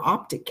fiber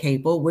optic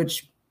cable,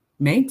 which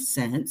makes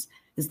sense,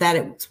 is that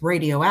it's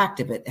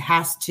radioactive. It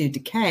has to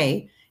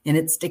decay, and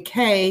its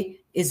decay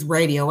is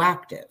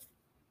radioactive.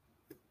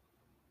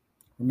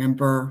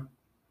 Remember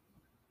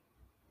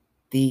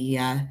the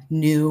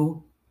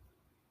new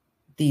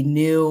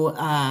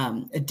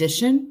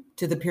addition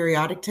to the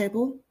periodic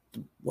table,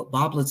 what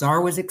Bob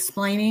Lazar was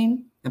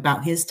explaining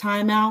about his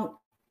time out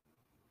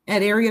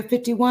at Area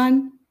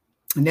 51.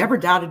 I never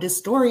doubted his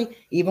story,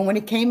 even when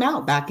it came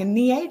out back in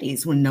the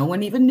 80s, when no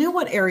one even knew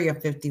what Area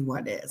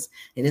 51 is.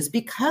 It is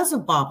because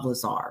of Bob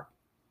Lazar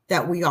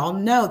that we all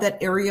know that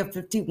Area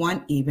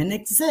 51 even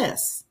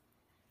exists.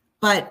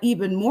 But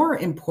even more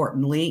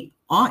importantly,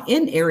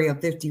 in Area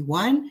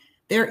 51,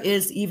 there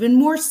is even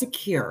more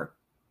secure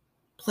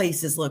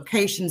places,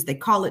 locations. They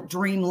call it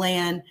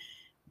Dreamland,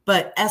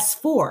 but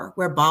S4,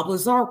 where Bob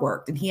Lazar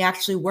worked, and he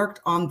actually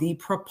worked on the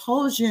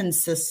propulsion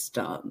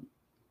system.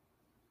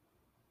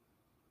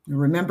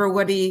 Remember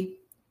what he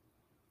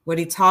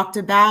talked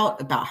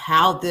about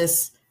how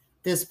this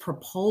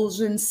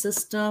propulsion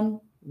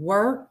system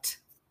worked?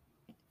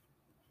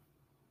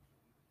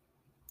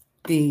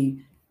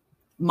 The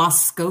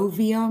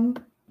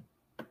moscovium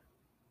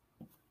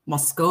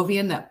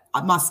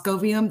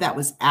that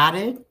was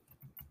added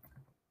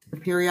to the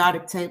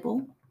periodic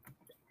table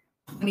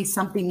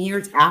 20-something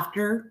years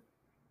after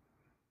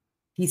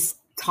he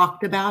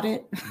talked about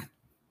it.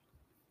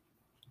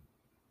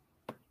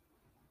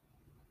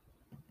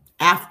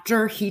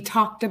 After he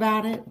talked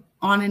about it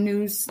on the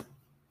news.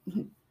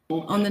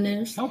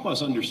 Help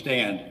us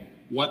understand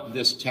what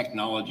this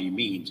technology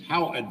means,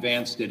 how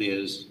advanced it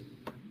is.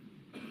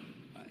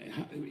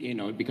 You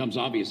know, it becomes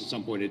obvious at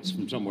some point it's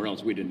from somewhere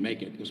else. We didn't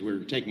make it because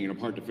we're taking it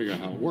apart to figure out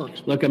how it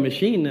works. Look, a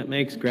machine that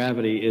makes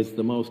gravity is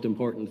the most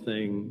important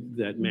thing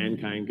that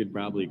mankind could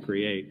probably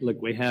create. Look,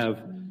 we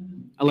have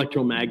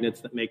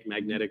electromagnets that make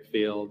magnetic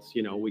fields.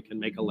 You know, we can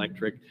make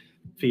electric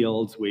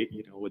fields. With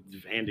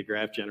Van de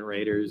Graaff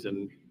generators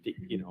and,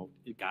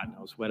 God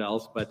knows what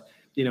else. But,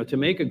 to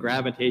make a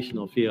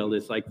gravitational field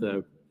is like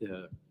the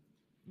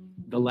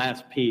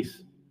last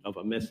piece of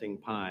a missing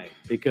pie,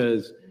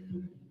 because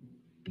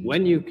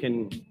when you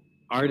can,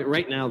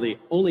 right now, the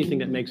only thing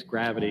that makes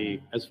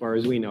gravity, as far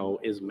as we know,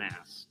 is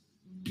mass.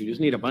 You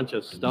just need a bunch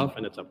of stuff,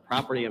 and it's a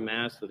property of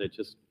mass that it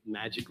just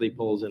magically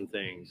pulls in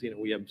things.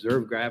 We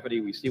observe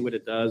gravity, we see what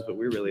it does, but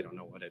we really don't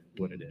know what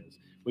it is.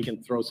 We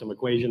can throw some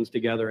equations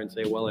together and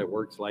say, well, it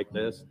works like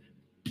this,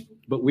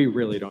 but we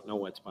really don't know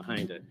what's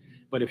behind it.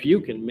 But if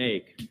you can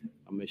make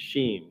a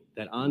machine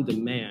that on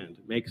demand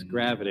makes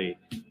gravity,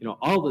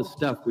 all the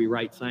stuff we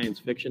write science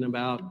fiction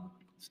about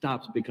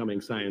stops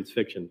becoming science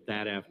fiction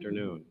that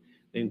afternoon.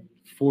 Then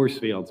force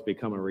fields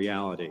become a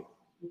reality.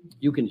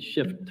 You can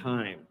shift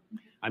time.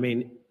 I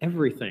mean,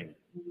 everything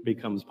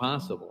becomes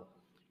possible.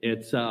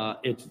 It's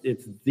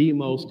the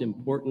most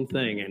important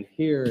thing. And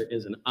here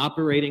is an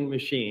operating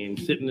machine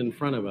sitting in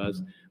front of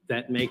us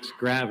that makes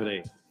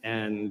gravity.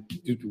 And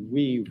do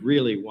we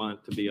really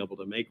want to be able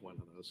to make one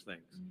of those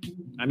things?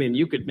 I mean,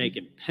 you could make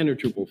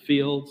impenetrable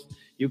fields.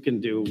 You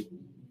can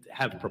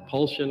have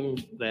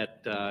propulsion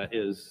that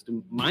is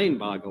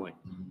mind-boggling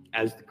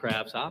as the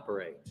crafts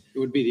operate. It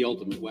would be the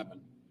ultimate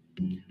weapon.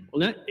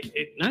 Well,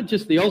 not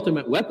just the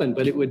ultimate weapon,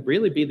 but it would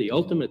really be the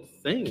ultimate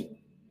thing.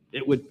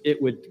 It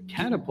would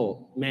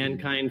catapult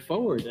mankind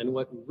forward. And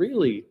what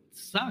really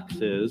sucks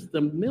is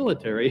the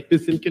military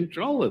is in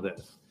control of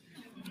this.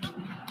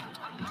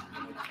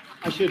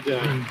 I should,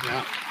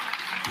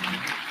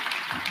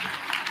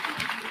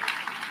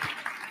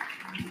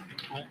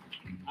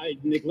 I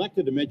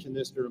neglected to mention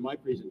this during my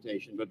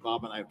presentation, but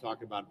Bob and I have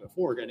talked about it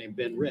before. A guy named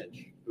Ben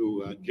Rich,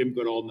 who Jim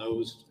Goodall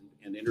knows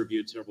and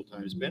interviewed several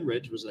times. Ben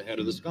Rich was the head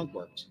of the Skunk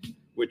Works,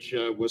 which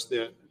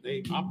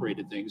they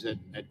operated things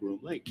at Groom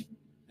Lake,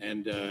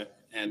 and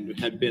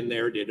had been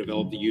there. They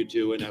developed the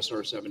U-2 and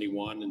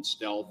SR-71 and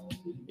Stealth.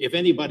 If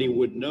anybody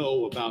would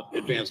know about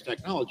advanced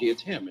technology,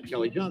 it's him and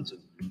Kelly Johnson.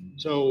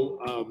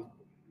 So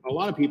a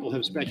lot of people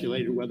have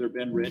speculated whether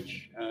Ben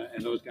Rich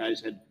and those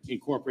guys had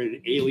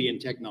incorporated alien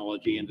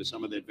technology into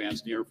some of the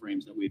advanced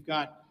airframes that we've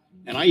got.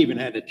 And I even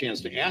had a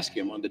chance to ask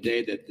him on the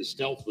day that the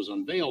Stealth was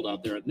unveiled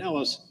out there at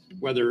Nellis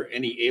whether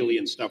any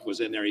alien stuff was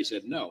in there. He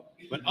said no.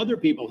 But other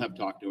people have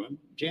talked to him.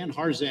 Jan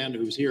Harzan,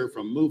 who's here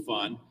from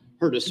MUFON,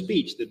 heard a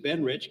speech that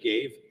Ben Rich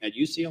gave at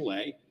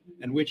UCLA,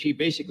 in which he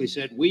basically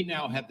said, we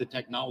now have the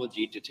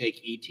technology to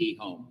take ET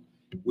home.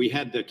 We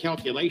had the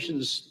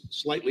calculations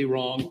slightly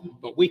wrong,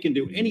 but we can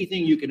do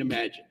anything you can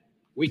imagine.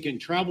 We can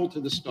travel to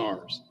the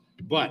stars.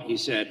 But he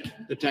said,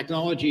 the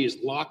technology is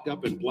locked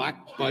up in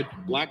black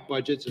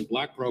budgets and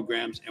black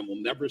programs and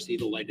will never see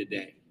the light of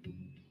day.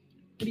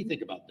 What do you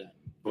think about that?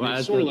 Well,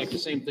 it's sort of like the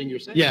same thing you're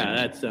saying. Yeah,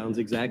 that sounds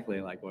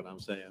exactly like what I'm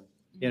saying.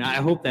 I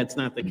hope that's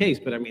not the case,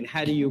 but I mean,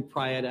 how do you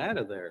pry it out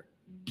of there?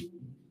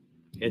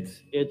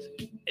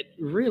 It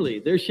really,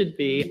 there should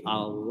be a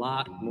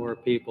lot more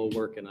people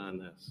working on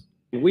this.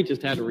 We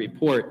just had to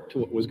report to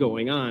what was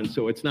going on,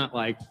 so it's not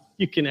like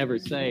you can ever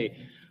say,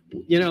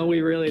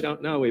 we really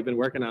don't know. We've been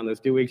working on this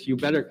 2 weeks. You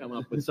better come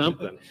up with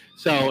something.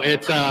 So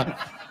it's,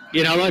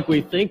 look, we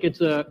think it's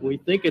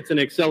an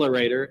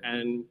accelerator,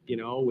 and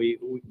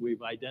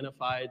we've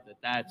identified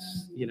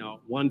that's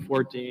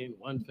 114,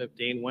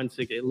 115,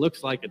 160. It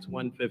looks like it's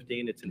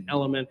 115. It's an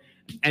element,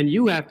 and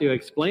you have to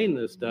explain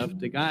this stuff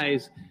to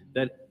guys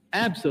that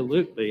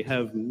absolutely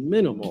have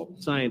minimal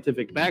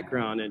scientific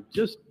background and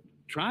just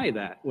try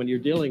that when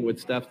you're dealing with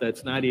stuff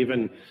that's not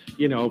even,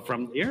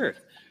 from the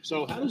Earth.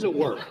 So how does it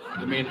work?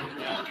 I mean,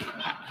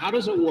 how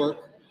does it work?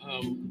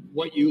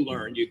 What you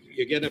learned,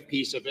 you get a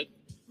piece of it,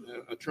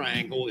 a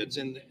triangle. It's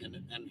in,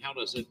 and how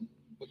does it?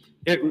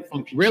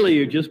 Function? Really,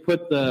 you just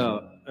put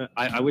the.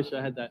 I wish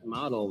I had that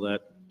model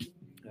that.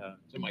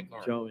 It's in my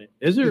car. Show me.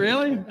 Is it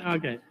really?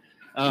 Okay.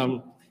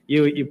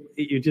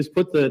 You just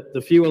put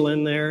the fuel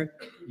in there.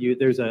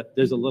 There's a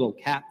little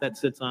cap that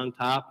sits on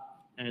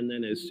top, and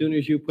then as soon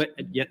as you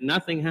yet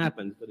nothing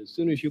happens, but as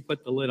soon as you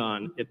put the lid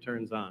on, it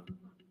turns on.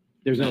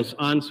 There's no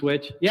on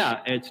switch.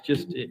 Yeah, it's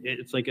just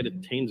it's like it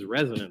attains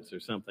resonance or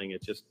something.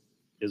 It just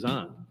is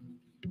on.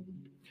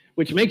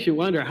 Which makes you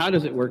wonder, how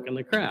does it work in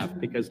the craft?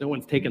 Because no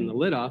one's taken the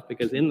lid off,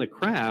 because in the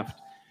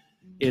craft,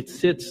 it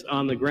sits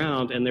on the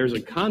ground and there's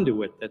a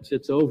conduit that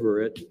sits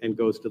over it and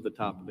goes to the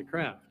top of the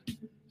craft.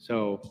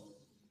 So,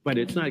 but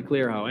it's not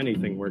clear how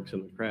anything works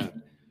in the craft.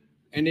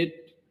 And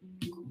it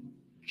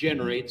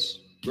generates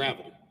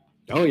gravity.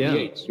 Oh yeah,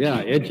 yeah.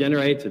 It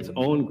generates its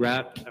own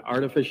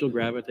artificial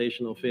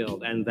gravitational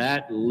field, and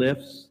that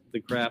lifts the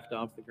craft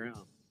off the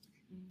ground.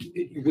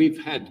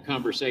 We've had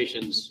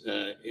conversations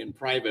in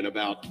private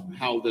about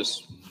how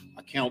this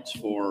accounts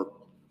for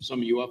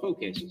some UFO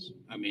cases.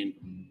 I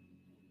mean,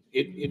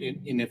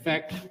 it in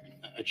effect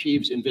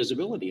achieves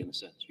invisibility in a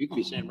sense. You could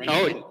be saying right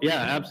now. Oh yeah,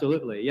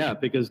 absolutely, yeah.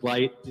 Because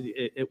light,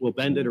 it will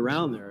bend it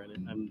around there,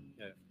 and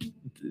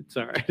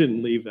sorry, I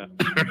didn't leave that.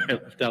 I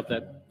left out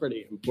that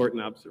pretty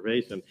important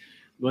observation.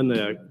 When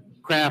the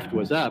craft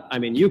was up, I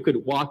mean, you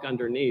could walk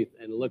underneath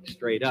and look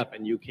straight up,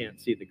 and you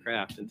can't see the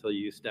craft until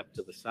you step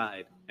to the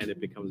side, and it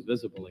becomes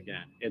visible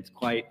again. It's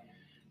quite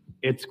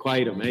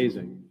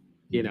amazing,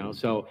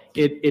 So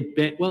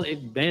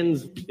it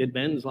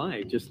bends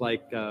light, just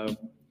like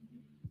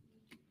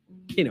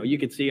you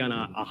could see on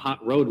a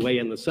hot roadway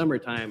in the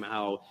summertime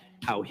how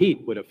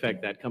heat would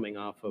affect that coming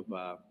off of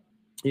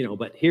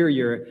But here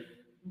you're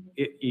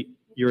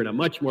in a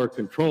much more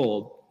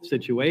controlled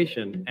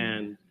situation,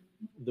 and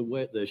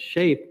the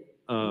shape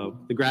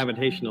of the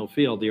gravitational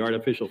field, the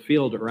artificial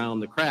field around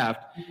the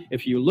craft,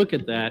 if you look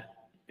at that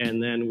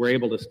and then we're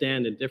able to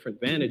stand in different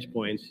vantage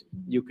points,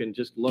 you can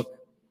just look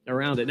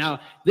around it.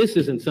 Now, this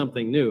isn't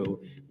something new.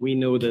 We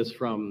know this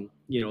from,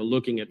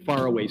 looking at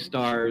faraway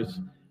stars.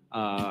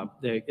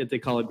 They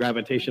call it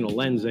gravitational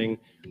lensing,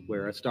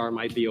 where a star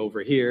might be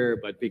over here,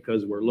 but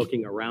because we're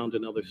looking around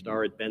another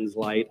star, it bends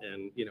light.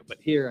 And, but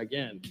here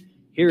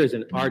is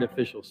an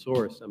artificial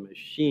source, a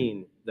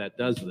machine that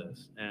does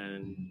this.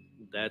 And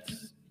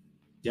that's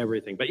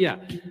everything. But yeah,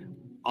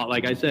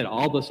 like I said,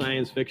 all the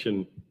science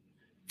fiction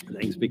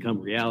things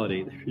become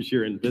reality. There's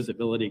your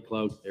invisibility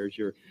cloak. There's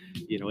your,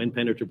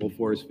 impenetrable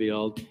force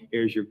field.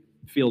 Here's your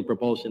field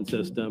propulsion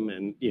system.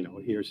 And,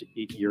 here's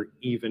you're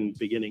even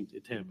beginning to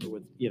tamper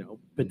with,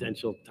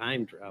 potential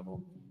time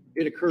travel.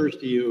 It occurs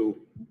to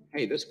you,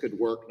 hey, this could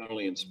work not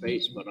only in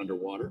space, but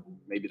underwater.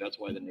 Maybe that's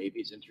why the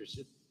Navy's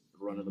interested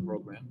in running the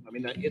program. I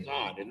mean, it's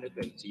odd, isn't it,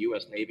 that it's the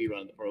U.S. Navy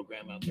running the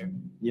program out there?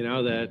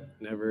 That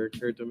never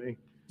occurred to me.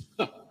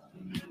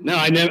 No,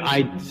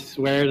 I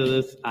swear to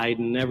this, I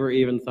never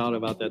even thought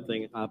about that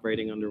thing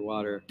operating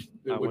underwater.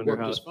 It would work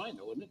just fine,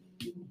 though, wouldn't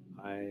it?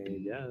 I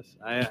guess.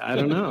 I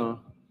don't know.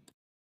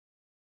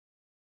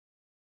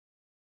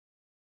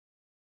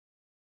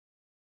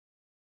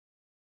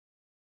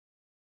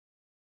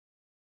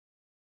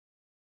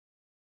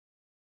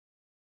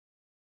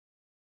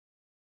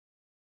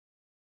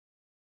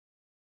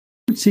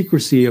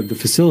 Secrecy of the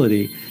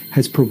facility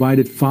has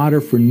provided fodder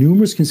for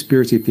numerous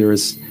conspiracy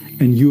theorists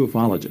and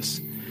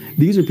ufologists.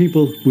 These are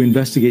people who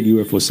investigate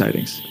UFO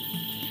sightings.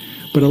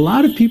 But a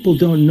lot of people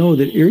don't know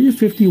that Area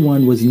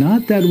 51 was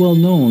not that well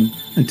known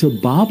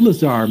until Bob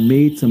Lazar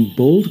made some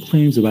bold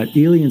claims about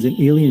aliens and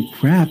alien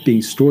craft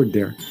being stored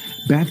there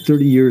back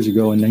 30 years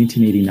ago in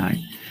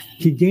 1989.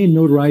 He gained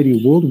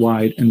notoriety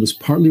worldwide and was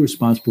partly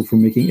responsible for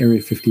making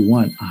Area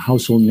 51 a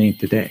household name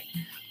today.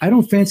 I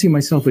don't fancy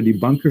myself a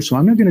debunker, so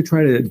I'm not going to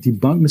try to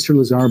debunk Mr.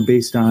 Lazar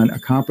based on a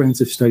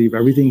comprehensive study of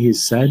everything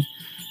he's said.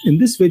 In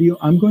this video,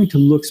 I'm going to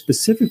look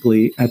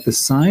specifically at the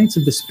science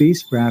of the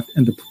spacecraft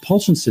and the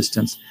propulsion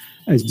systems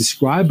as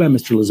described by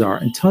Mr. Lazar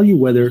and tell you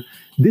whether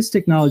this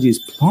technology is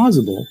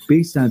plausible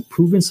based on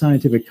proven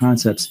scientific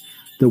concepts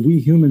that we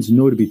humans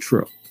know to be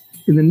true.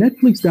 In the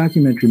Netflix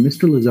documentary,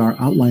 Mr. Lazar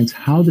outlines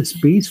how the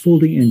space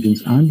folding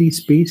engines on these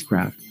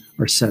spacecraft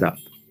are set up.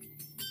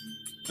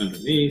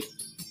 Underneath,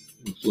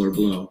 the floor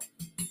below,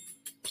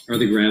 are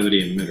the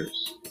gravity emitters.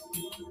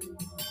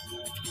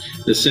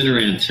 The center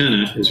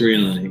antenna is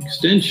really an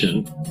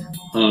extension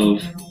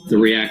of the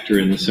reactor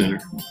in the center,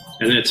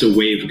 and that's a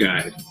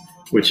waveguide,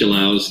 which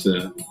allows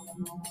the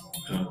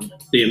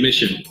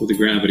emission of the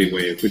gravity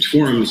wave, which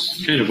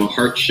forms kind of a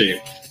heart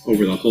shape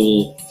over the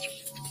whole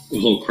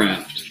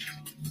craft.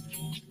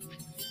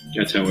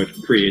 That's how it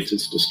creates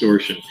its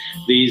distortion.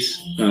 These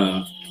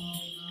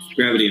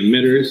gravity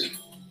emitters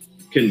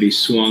can be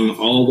swung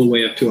all the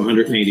way up to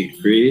 180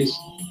 degrees,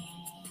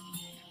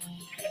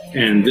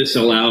 and this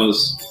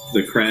allows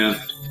the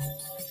craft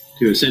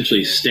to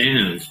essentially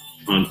stand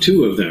on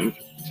two of them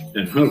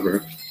and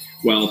hover,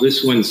 while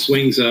this one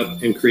swings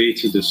up and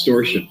creates a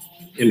distortion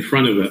in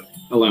front of it,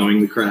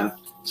 allowing the craft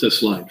to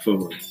slide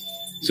forward.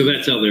 So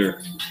that's how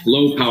their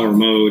low power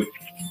mode,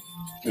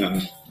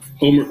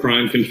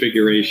 Omicron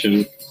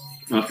configuration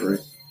operate.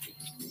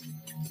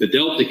 The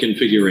Delta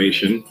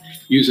configuration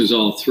uses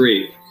all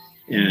three.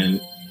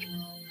 And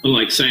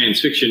unlike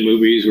science fiction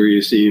movies where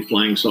you see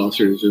flying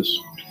saucers just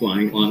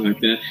flying along like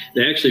that,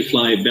 they actually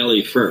fly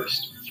belly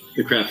first.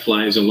 The craft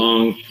flies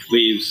along,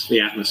 leaves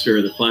the atmosphere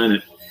of the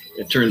planet.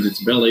 It turns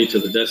its belly to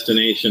the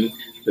destination.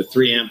 The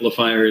three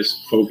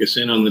amplifiers focus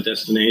in on the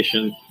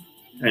destination,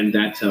 and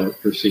that's how it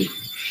proceeds.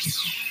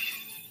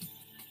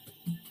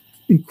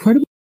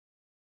 Incredible.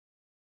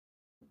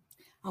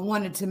 I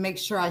wanted to make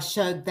sure I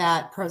showed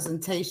that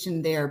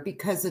presentation there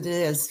because it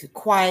is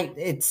quite,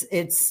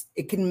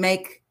 it can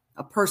make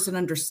a person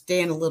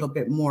understand a little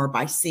bit more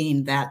by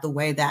seeing that the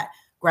way that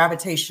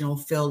gravitational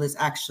field is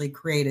actually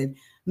created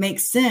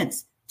makes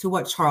sense to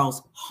what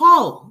Charles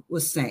Hall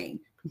was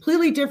saying.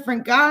 Completely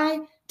different guy,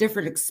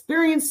 different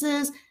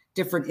experiences,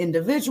 different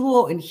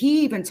individual. And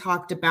he even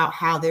talked about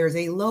how there's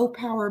a low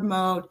power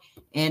mode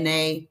and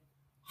a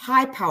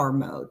high power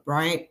mode,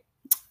 right?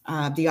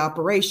 The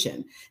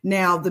operation.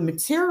 Now, the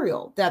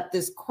material that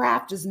this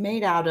craft is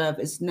made out of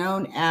is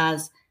known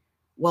as,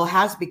 well,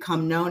 has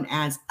become known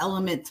as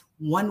element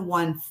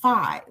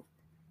 115,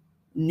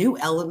 new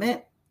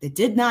element that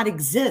did not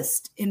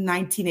exist in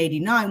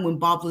 1989 when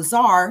Bob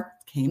Lazar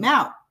came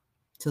out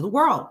to the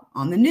world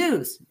on the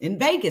news in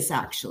Vegas,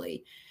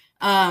 actually.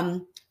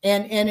 And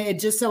it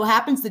just so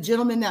happens the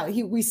gentleman that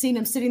we seen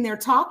him sitting there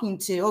talking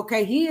to,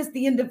 okay, he is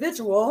the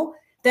individual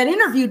that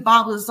interviewed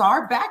Bob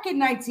Lazar back in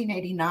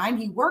 1989.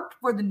 He worked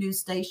for the news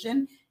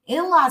station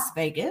in Las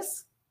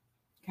Vegas.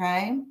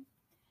 Okay.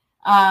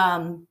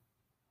 I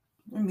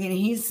mean,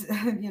 he's,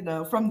 you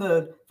know, from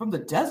the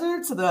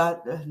desert to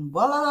the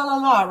blah, blah, blah,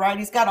 blah, right?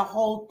 He's got a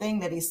whole thing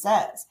that he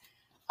says.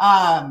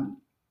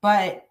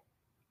 But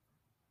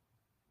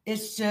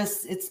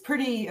it's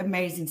pretty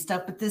amazing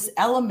stuff. But this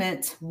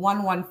element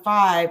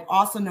 115,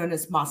 also known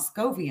as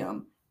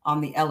moscovium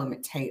on the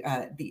element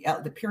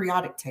the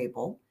periodic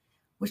table,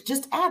 was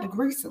just added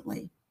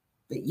recently,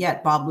 but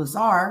yet Bob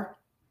Lazar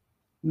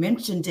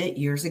mentioned it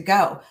years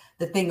ago.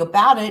 The thing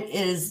about it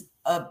is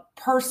a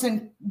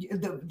person,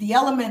 the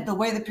element, the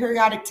way the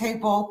periodic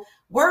table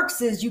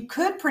works is you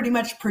could pretty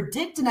much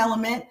predict an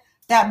element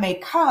that may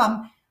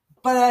come,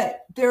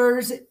 but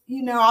there's,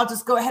 you know, I'll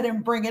just go ahead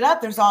and bring it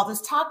up. There's all this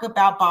talk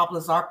about Bob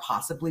Lazar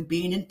possibly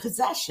being in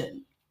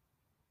possession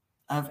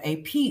of a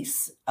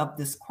piece of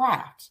this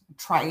craft, a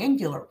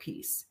triangular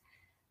piece.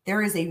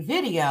 There is a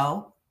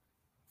video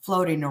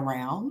floating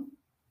around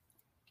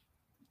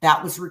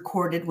that was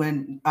recorded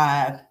when,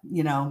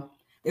 you know,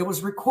 it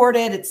was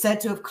recorded. It's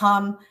said to have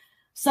come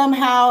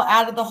somehow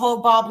out of the whole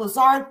Bob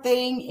Lazar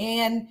thing.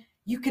 And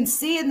you can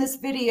see in this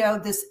video,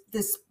 this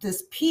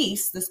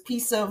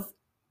piece of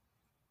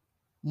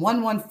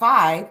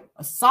 115,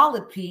 a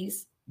solid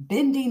piece,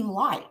 bending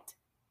light,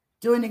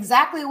 doing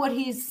exactly what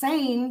he's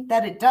saying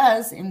that it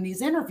does in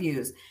these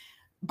interviews.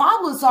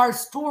 Bob Lazar's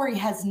story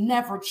has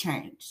never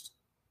changed.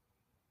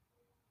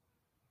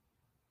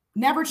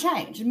 Never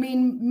changed. I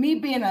mean, me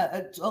being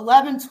a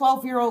 11,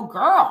 12-year-old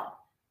girl,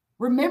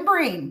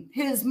 remembering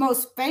his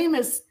most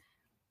famous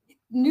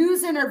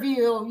news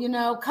interview, you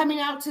know, coming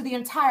out to the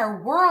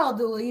entire world,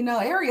 you know,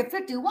 Area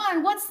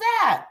 51, what's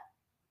that?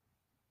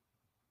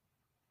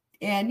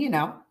 And, you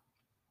know,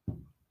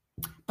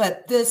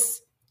 but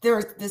there's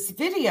this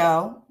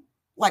video,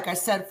 like I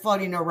said,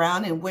 floating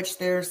around in which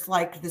there's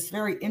like this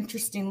very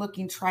interesting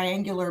looking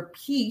triangular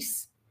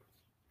piece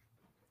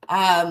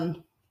of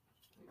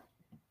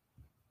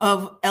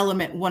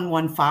element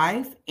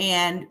 115.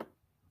 And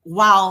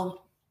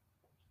while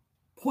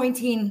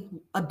pointing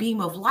a beam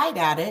of light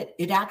at it,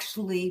 it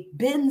actually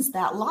bends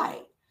that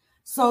light.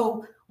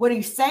 So what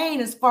he's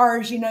saying, as far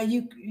as, you know,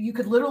 you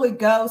could literally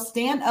go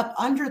stand up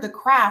under the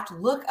craft,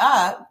 look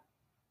up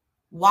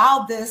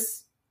while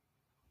these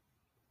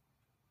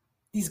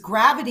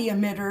gravity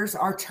emitters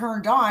are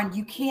turned on.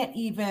 You can't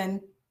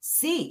even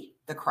see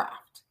the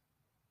craft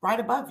right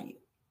above you.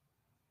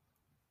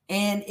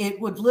 And it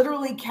would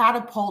literally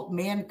catapult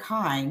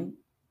mankind,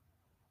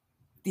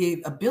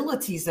 the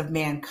abilities of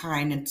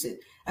mankind into,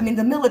 I mean,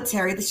 the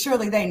military,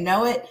 surely they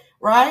know it,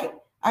 right?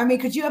 I mean,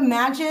 could you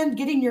imagine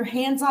getting your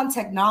hands on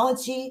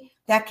technology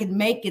that could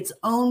make its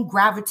own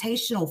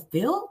gravitational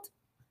field?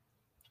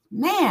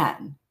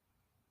 Man,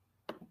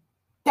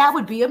 that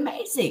would be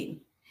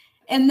amazing.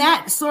 And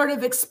that sort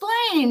of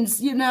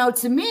explains, you know,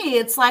 to me,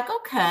 it's like,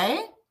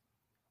 okay,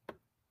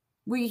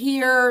 we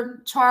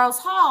hear Charles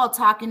Hall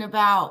talking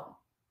about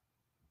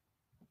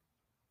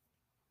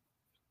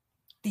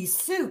these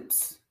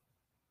suits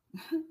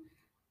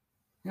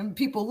and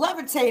people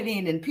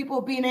levitating and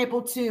people being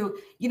able to,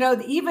 you know,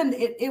 even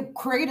it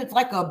created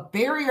like a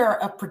barrier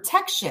of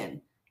protection.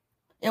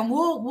 And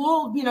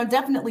we'll, you know,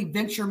 definitely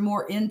venture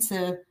more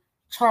into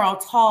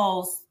Charles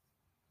Hall's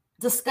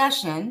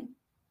discussion.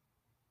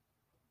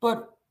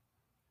 But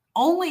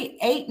only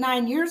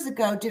 8-9 years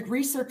ago did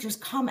researchers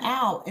come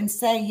out and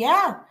say,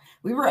 yeah,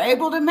 we were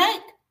able to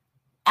make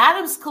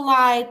atoms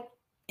collide.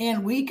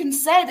 And we can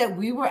say that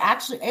we were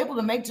actually able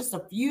to make just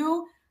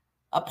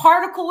a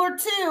particle or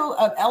two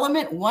of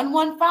element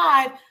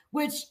 115,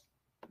 which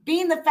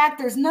being the fact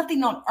there's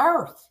nothing on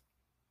Earth.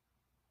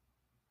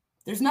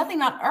 There's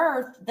nothing on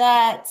Earth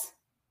that,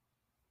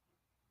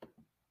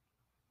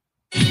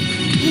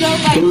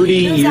 like,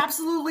 there's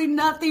absolutely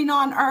nothing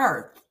on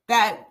Earth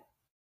that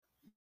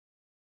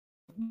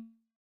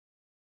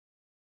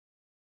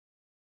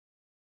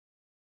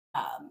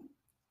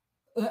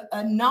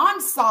a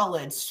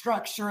non-solid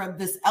structure of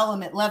this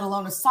element, let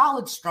alone a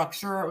solid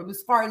structure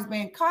as far as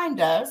mankind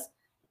does.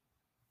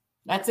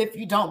 That's if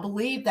you don't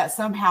believe that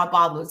somehow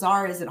Bob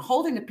Lazar isn't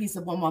holding a piece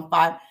of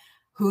 115.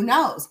 Who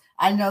knows?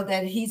 I know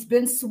that he's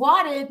been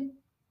swatted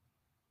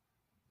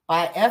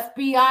by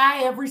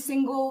FBI, every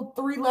single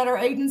 3-letter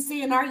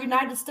agency in our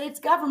United States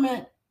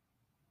government.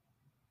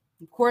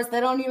 Of course, they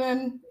don't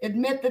even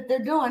admit that they're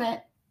doing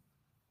it.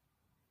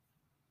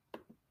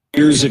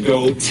 Years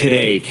ago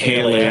today,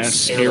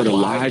 KLAS aired a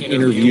live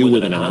interview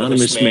with an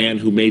anonymous man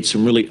who made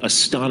some really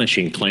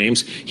astonishing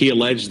claims. He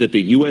alleged that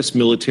the U.S.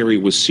 military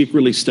was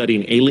secretly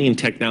studying alien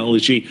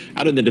technology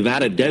out in the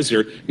Nevada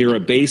desert near a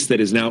base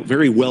that is now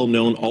very well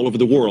known all over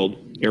the world,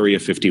 Area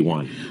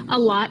 51. A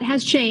lot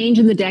has changed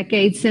in the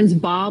decades since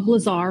Bob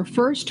Lazar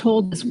first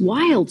told this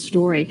wild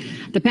story.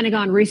 The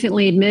Pentagon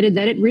recently admitted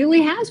that it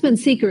really has been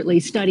secretly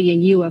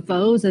studying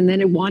UFOs, and then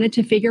it wanted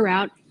to figure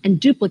out and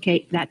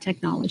duplicate that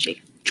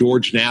technology.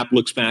 George Knapp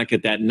looks back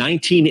at that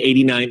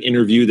 1989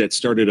 interview that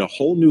started a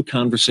whole new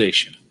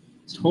conversation.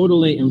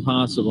 Totally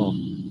impossible.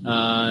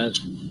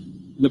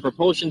 The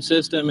propulsion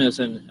system is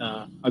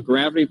a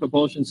gravity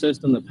propulsion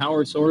system. The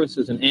power source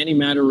is an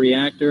antimatter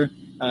reactor.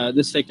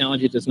 This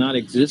technology does not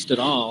exist at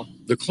all.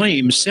 The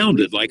claims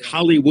sounded like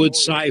Hollywood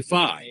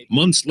sci-fi.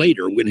 Months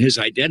later, when his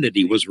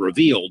identity was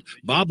revealed,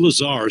 Bob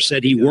Lazar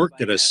said he worked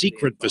at a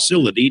secret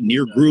facility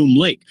near Groom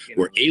Lake,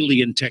 where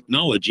alien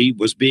technology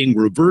was being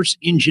reverse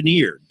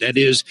engineered, that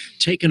is,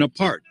 taken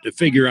apart to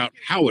figure out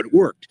how it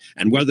worked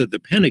and whether the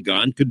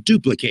Pentagon could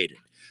duplicate it.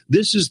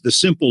 This is the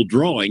simple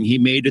drawing he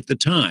made at the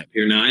time.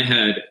 Here now, I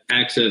had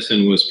access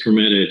and was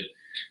permitted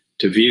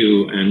to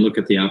view and look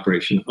at the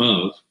operation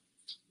of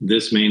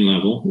this main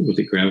level with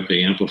the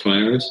gravity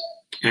amplifiers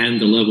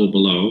and the level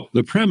below.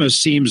 The premise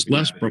seems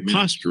less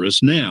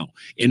preposterous now.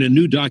 In a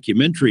new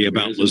documentary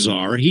about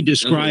Lazar, he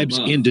describes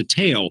in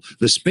detail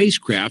the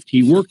spacecraft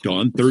he worked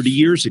on 30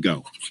 years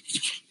ago.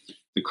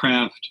 The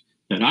craft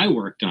that I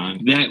worked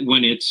on, that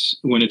when it's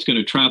going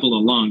to travel a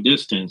long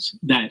distance,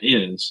 that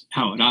is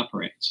how it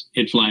operates.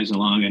 It flies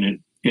along and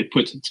it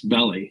puts its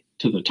belly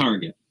to the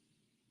target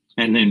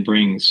and then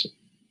brings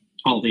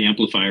all the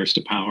amplifiers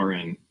to power,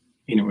 and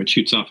it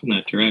shoots off in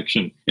that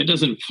direction. It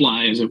doesn't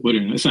fly as it would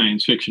in the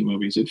science fiction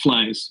movies. It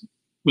flies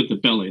with the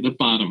belly, the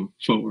bottom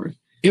forward.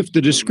 If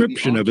the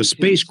description of a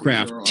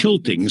spacecraft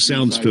tilting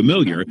sounds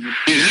familiar,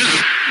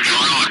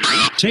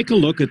 take a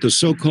look at the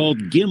so-called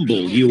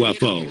gimbal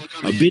UFO,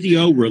 a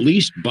video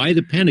released by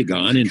the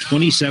Pentagon in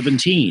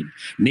 2017.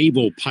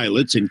 Naval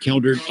pilots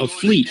encountered a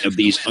fleet of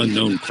these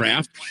unknown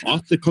craft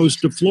off the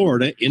coast of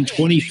Florida in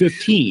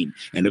 2015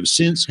 and have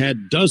since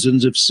had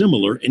dozens of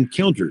similar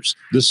encounters.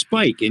 The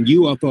spike in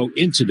UFO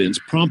incidents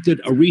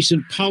prompted a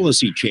recent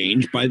policy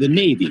change by the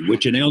Navy,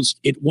 which announced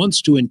it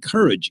wants to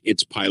encourage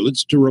its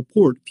pilots to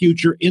report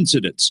future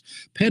incidents.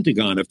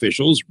 Pentagon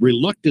officials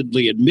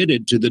reluctantly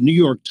admitted to the New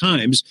York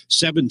Times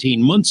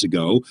 17 months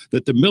ago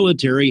that the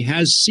military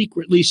has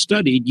secretly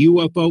studied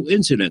UFO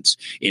incidents,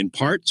 in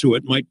part so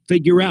it might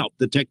figure out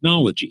the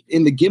technology.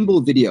 In the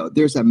gimbal video,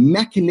 there's a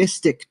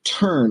mechanistic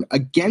turn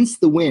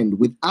against the wind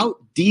without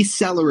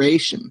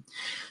deceleration.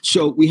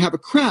 So we have a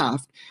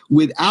craft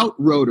without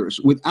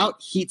rotors,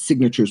 without heat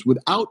signatures,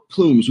 without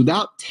plumes,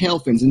 without tail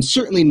fins, and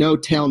certainly no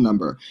tail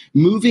number,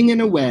 moving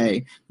in a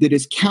way that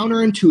is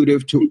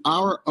counterintuitive to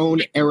our own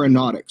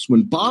aeronautics.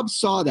 When Bob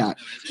saw that,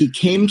 he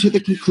came to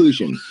the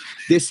conclusion,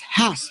 this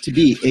has to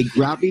be a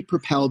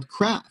gravity-propelled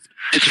craft.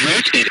 It's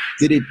rotating.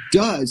 That it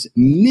does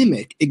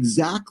mimic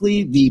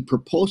exactly the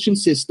propulsion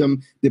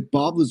system that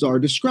Bob Lazar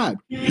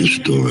described. The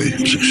story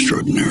is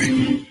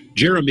extraordinary.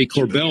 Jeremy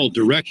Corbell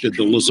directed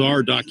the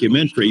Lazar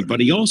documentary,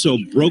 but he also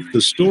broke the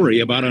story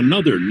about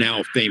another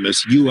now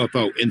famous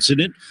UFO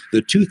incident,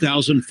 the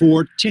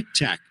 2004 Tic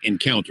Tac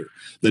encounter.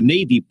 The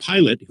Navy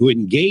pilot who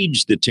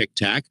engaged the Tic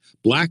Tac,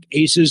 Black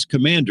Aces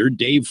commander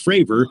Dave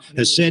Fravor,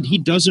 has said he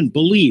doesn't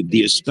believe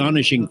the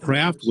astonishing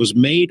craft was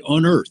made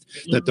on Earth,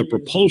 that the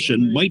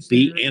propulsion might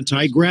be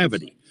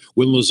anti-gravity.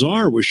 When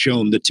Lazar was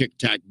shown the Tic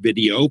Tac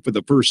video for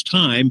the first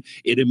time,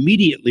 it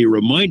immediately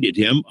reminded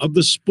him of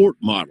the Sport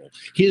model,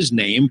 his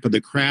name for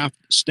the craft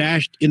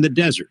stashed in the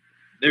desert.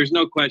 There's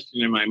no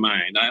question in my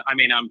mind. I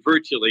mean, I'm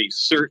virtually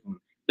certain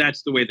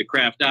that's the way the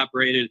craft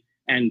operated,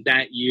 and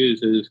that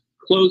uses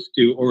close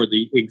to or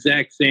the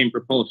exact same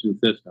propulsion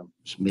system.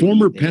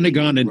 Former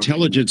Pentagon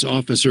intelligence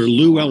officer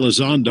Lou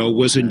Elizondo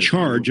was in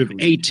charge of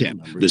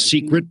ATIP, the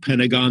secret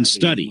Pentagon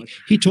study.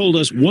 He told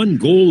us one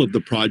goal of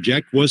the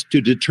project was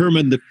to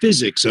determine the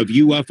physics of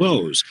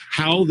UFOs,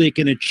 how they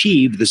can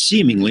achieve the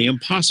seemingly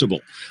impossible.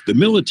 The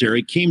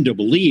military came to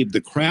believe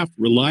the craft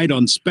relied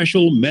on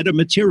special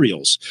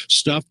metamaterials,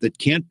 stuff that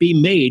can't be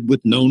made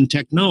with known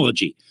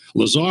technology.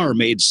 Lazar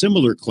made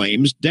similar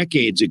claims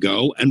decades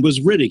ago and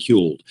was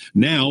ridiculed.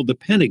 Now the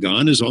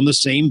Pentagon is on the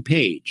same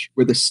page.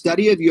 Where the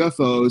study of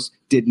UFOs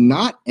did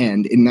not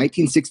end in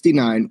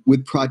 1969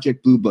 with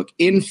Project Blue Book.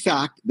 In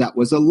fact, that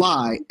was a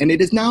lie, and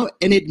it is now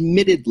an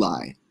admitted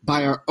lie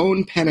by our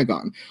own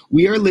Pentagon.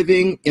 We are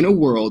living in a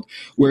world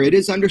where it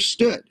is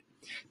understood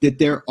that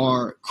there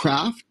are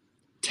craft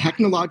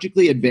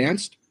technologically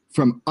advanced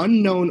from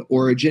unknown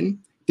origin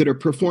that are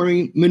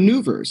performing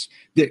maneuvers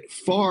that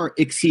far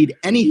exceed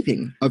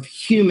anything of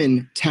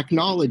human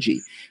technology.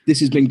 This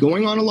has been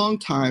going on a long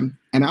time,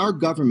 and our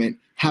government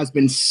has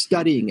been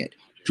studying it.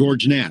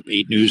 George Knapp,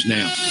 8 News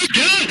Now.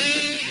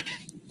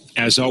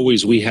 As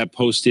always, we have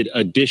posted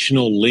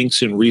additional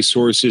links and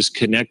resources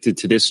connected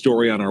to this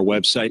story on our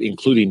website,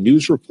 including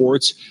news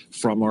reports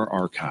from our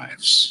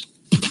archives.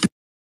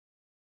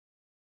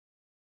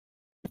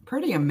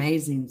 Pretty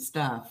amazing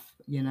stuff.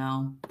 You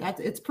know,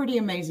 it's pretty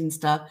amazing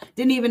stuff.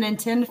 Didn't even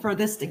intend for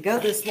this to go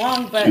this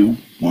long, but 2,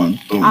 1,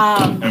 boom,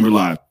 and we're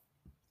live.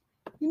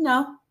 You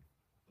know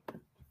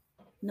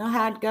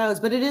how it goes.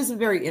 But it is a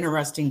very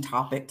interesting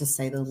topic, to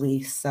say the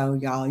least. So,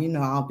 y'all, you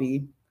know, I'll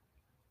be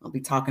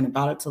talking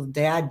about it till the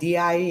day I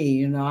die.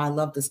 You know, I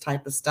love this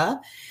type of stuff.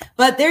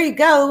 But there you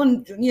go,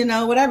 and you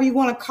know, whatever you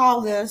want to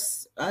call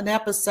this, an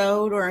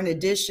episode or an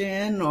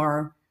edition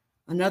or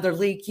another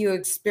leak you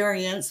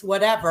experience,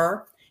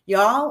 whatever.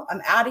 Y'all,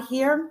 I'm out of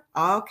here.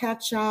 I'll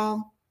catch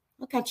y'all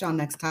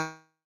next time.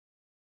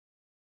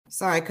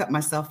 Sorry, I cut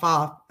myself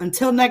off.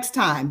 Until next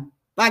time.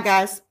 Bye,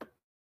 guys.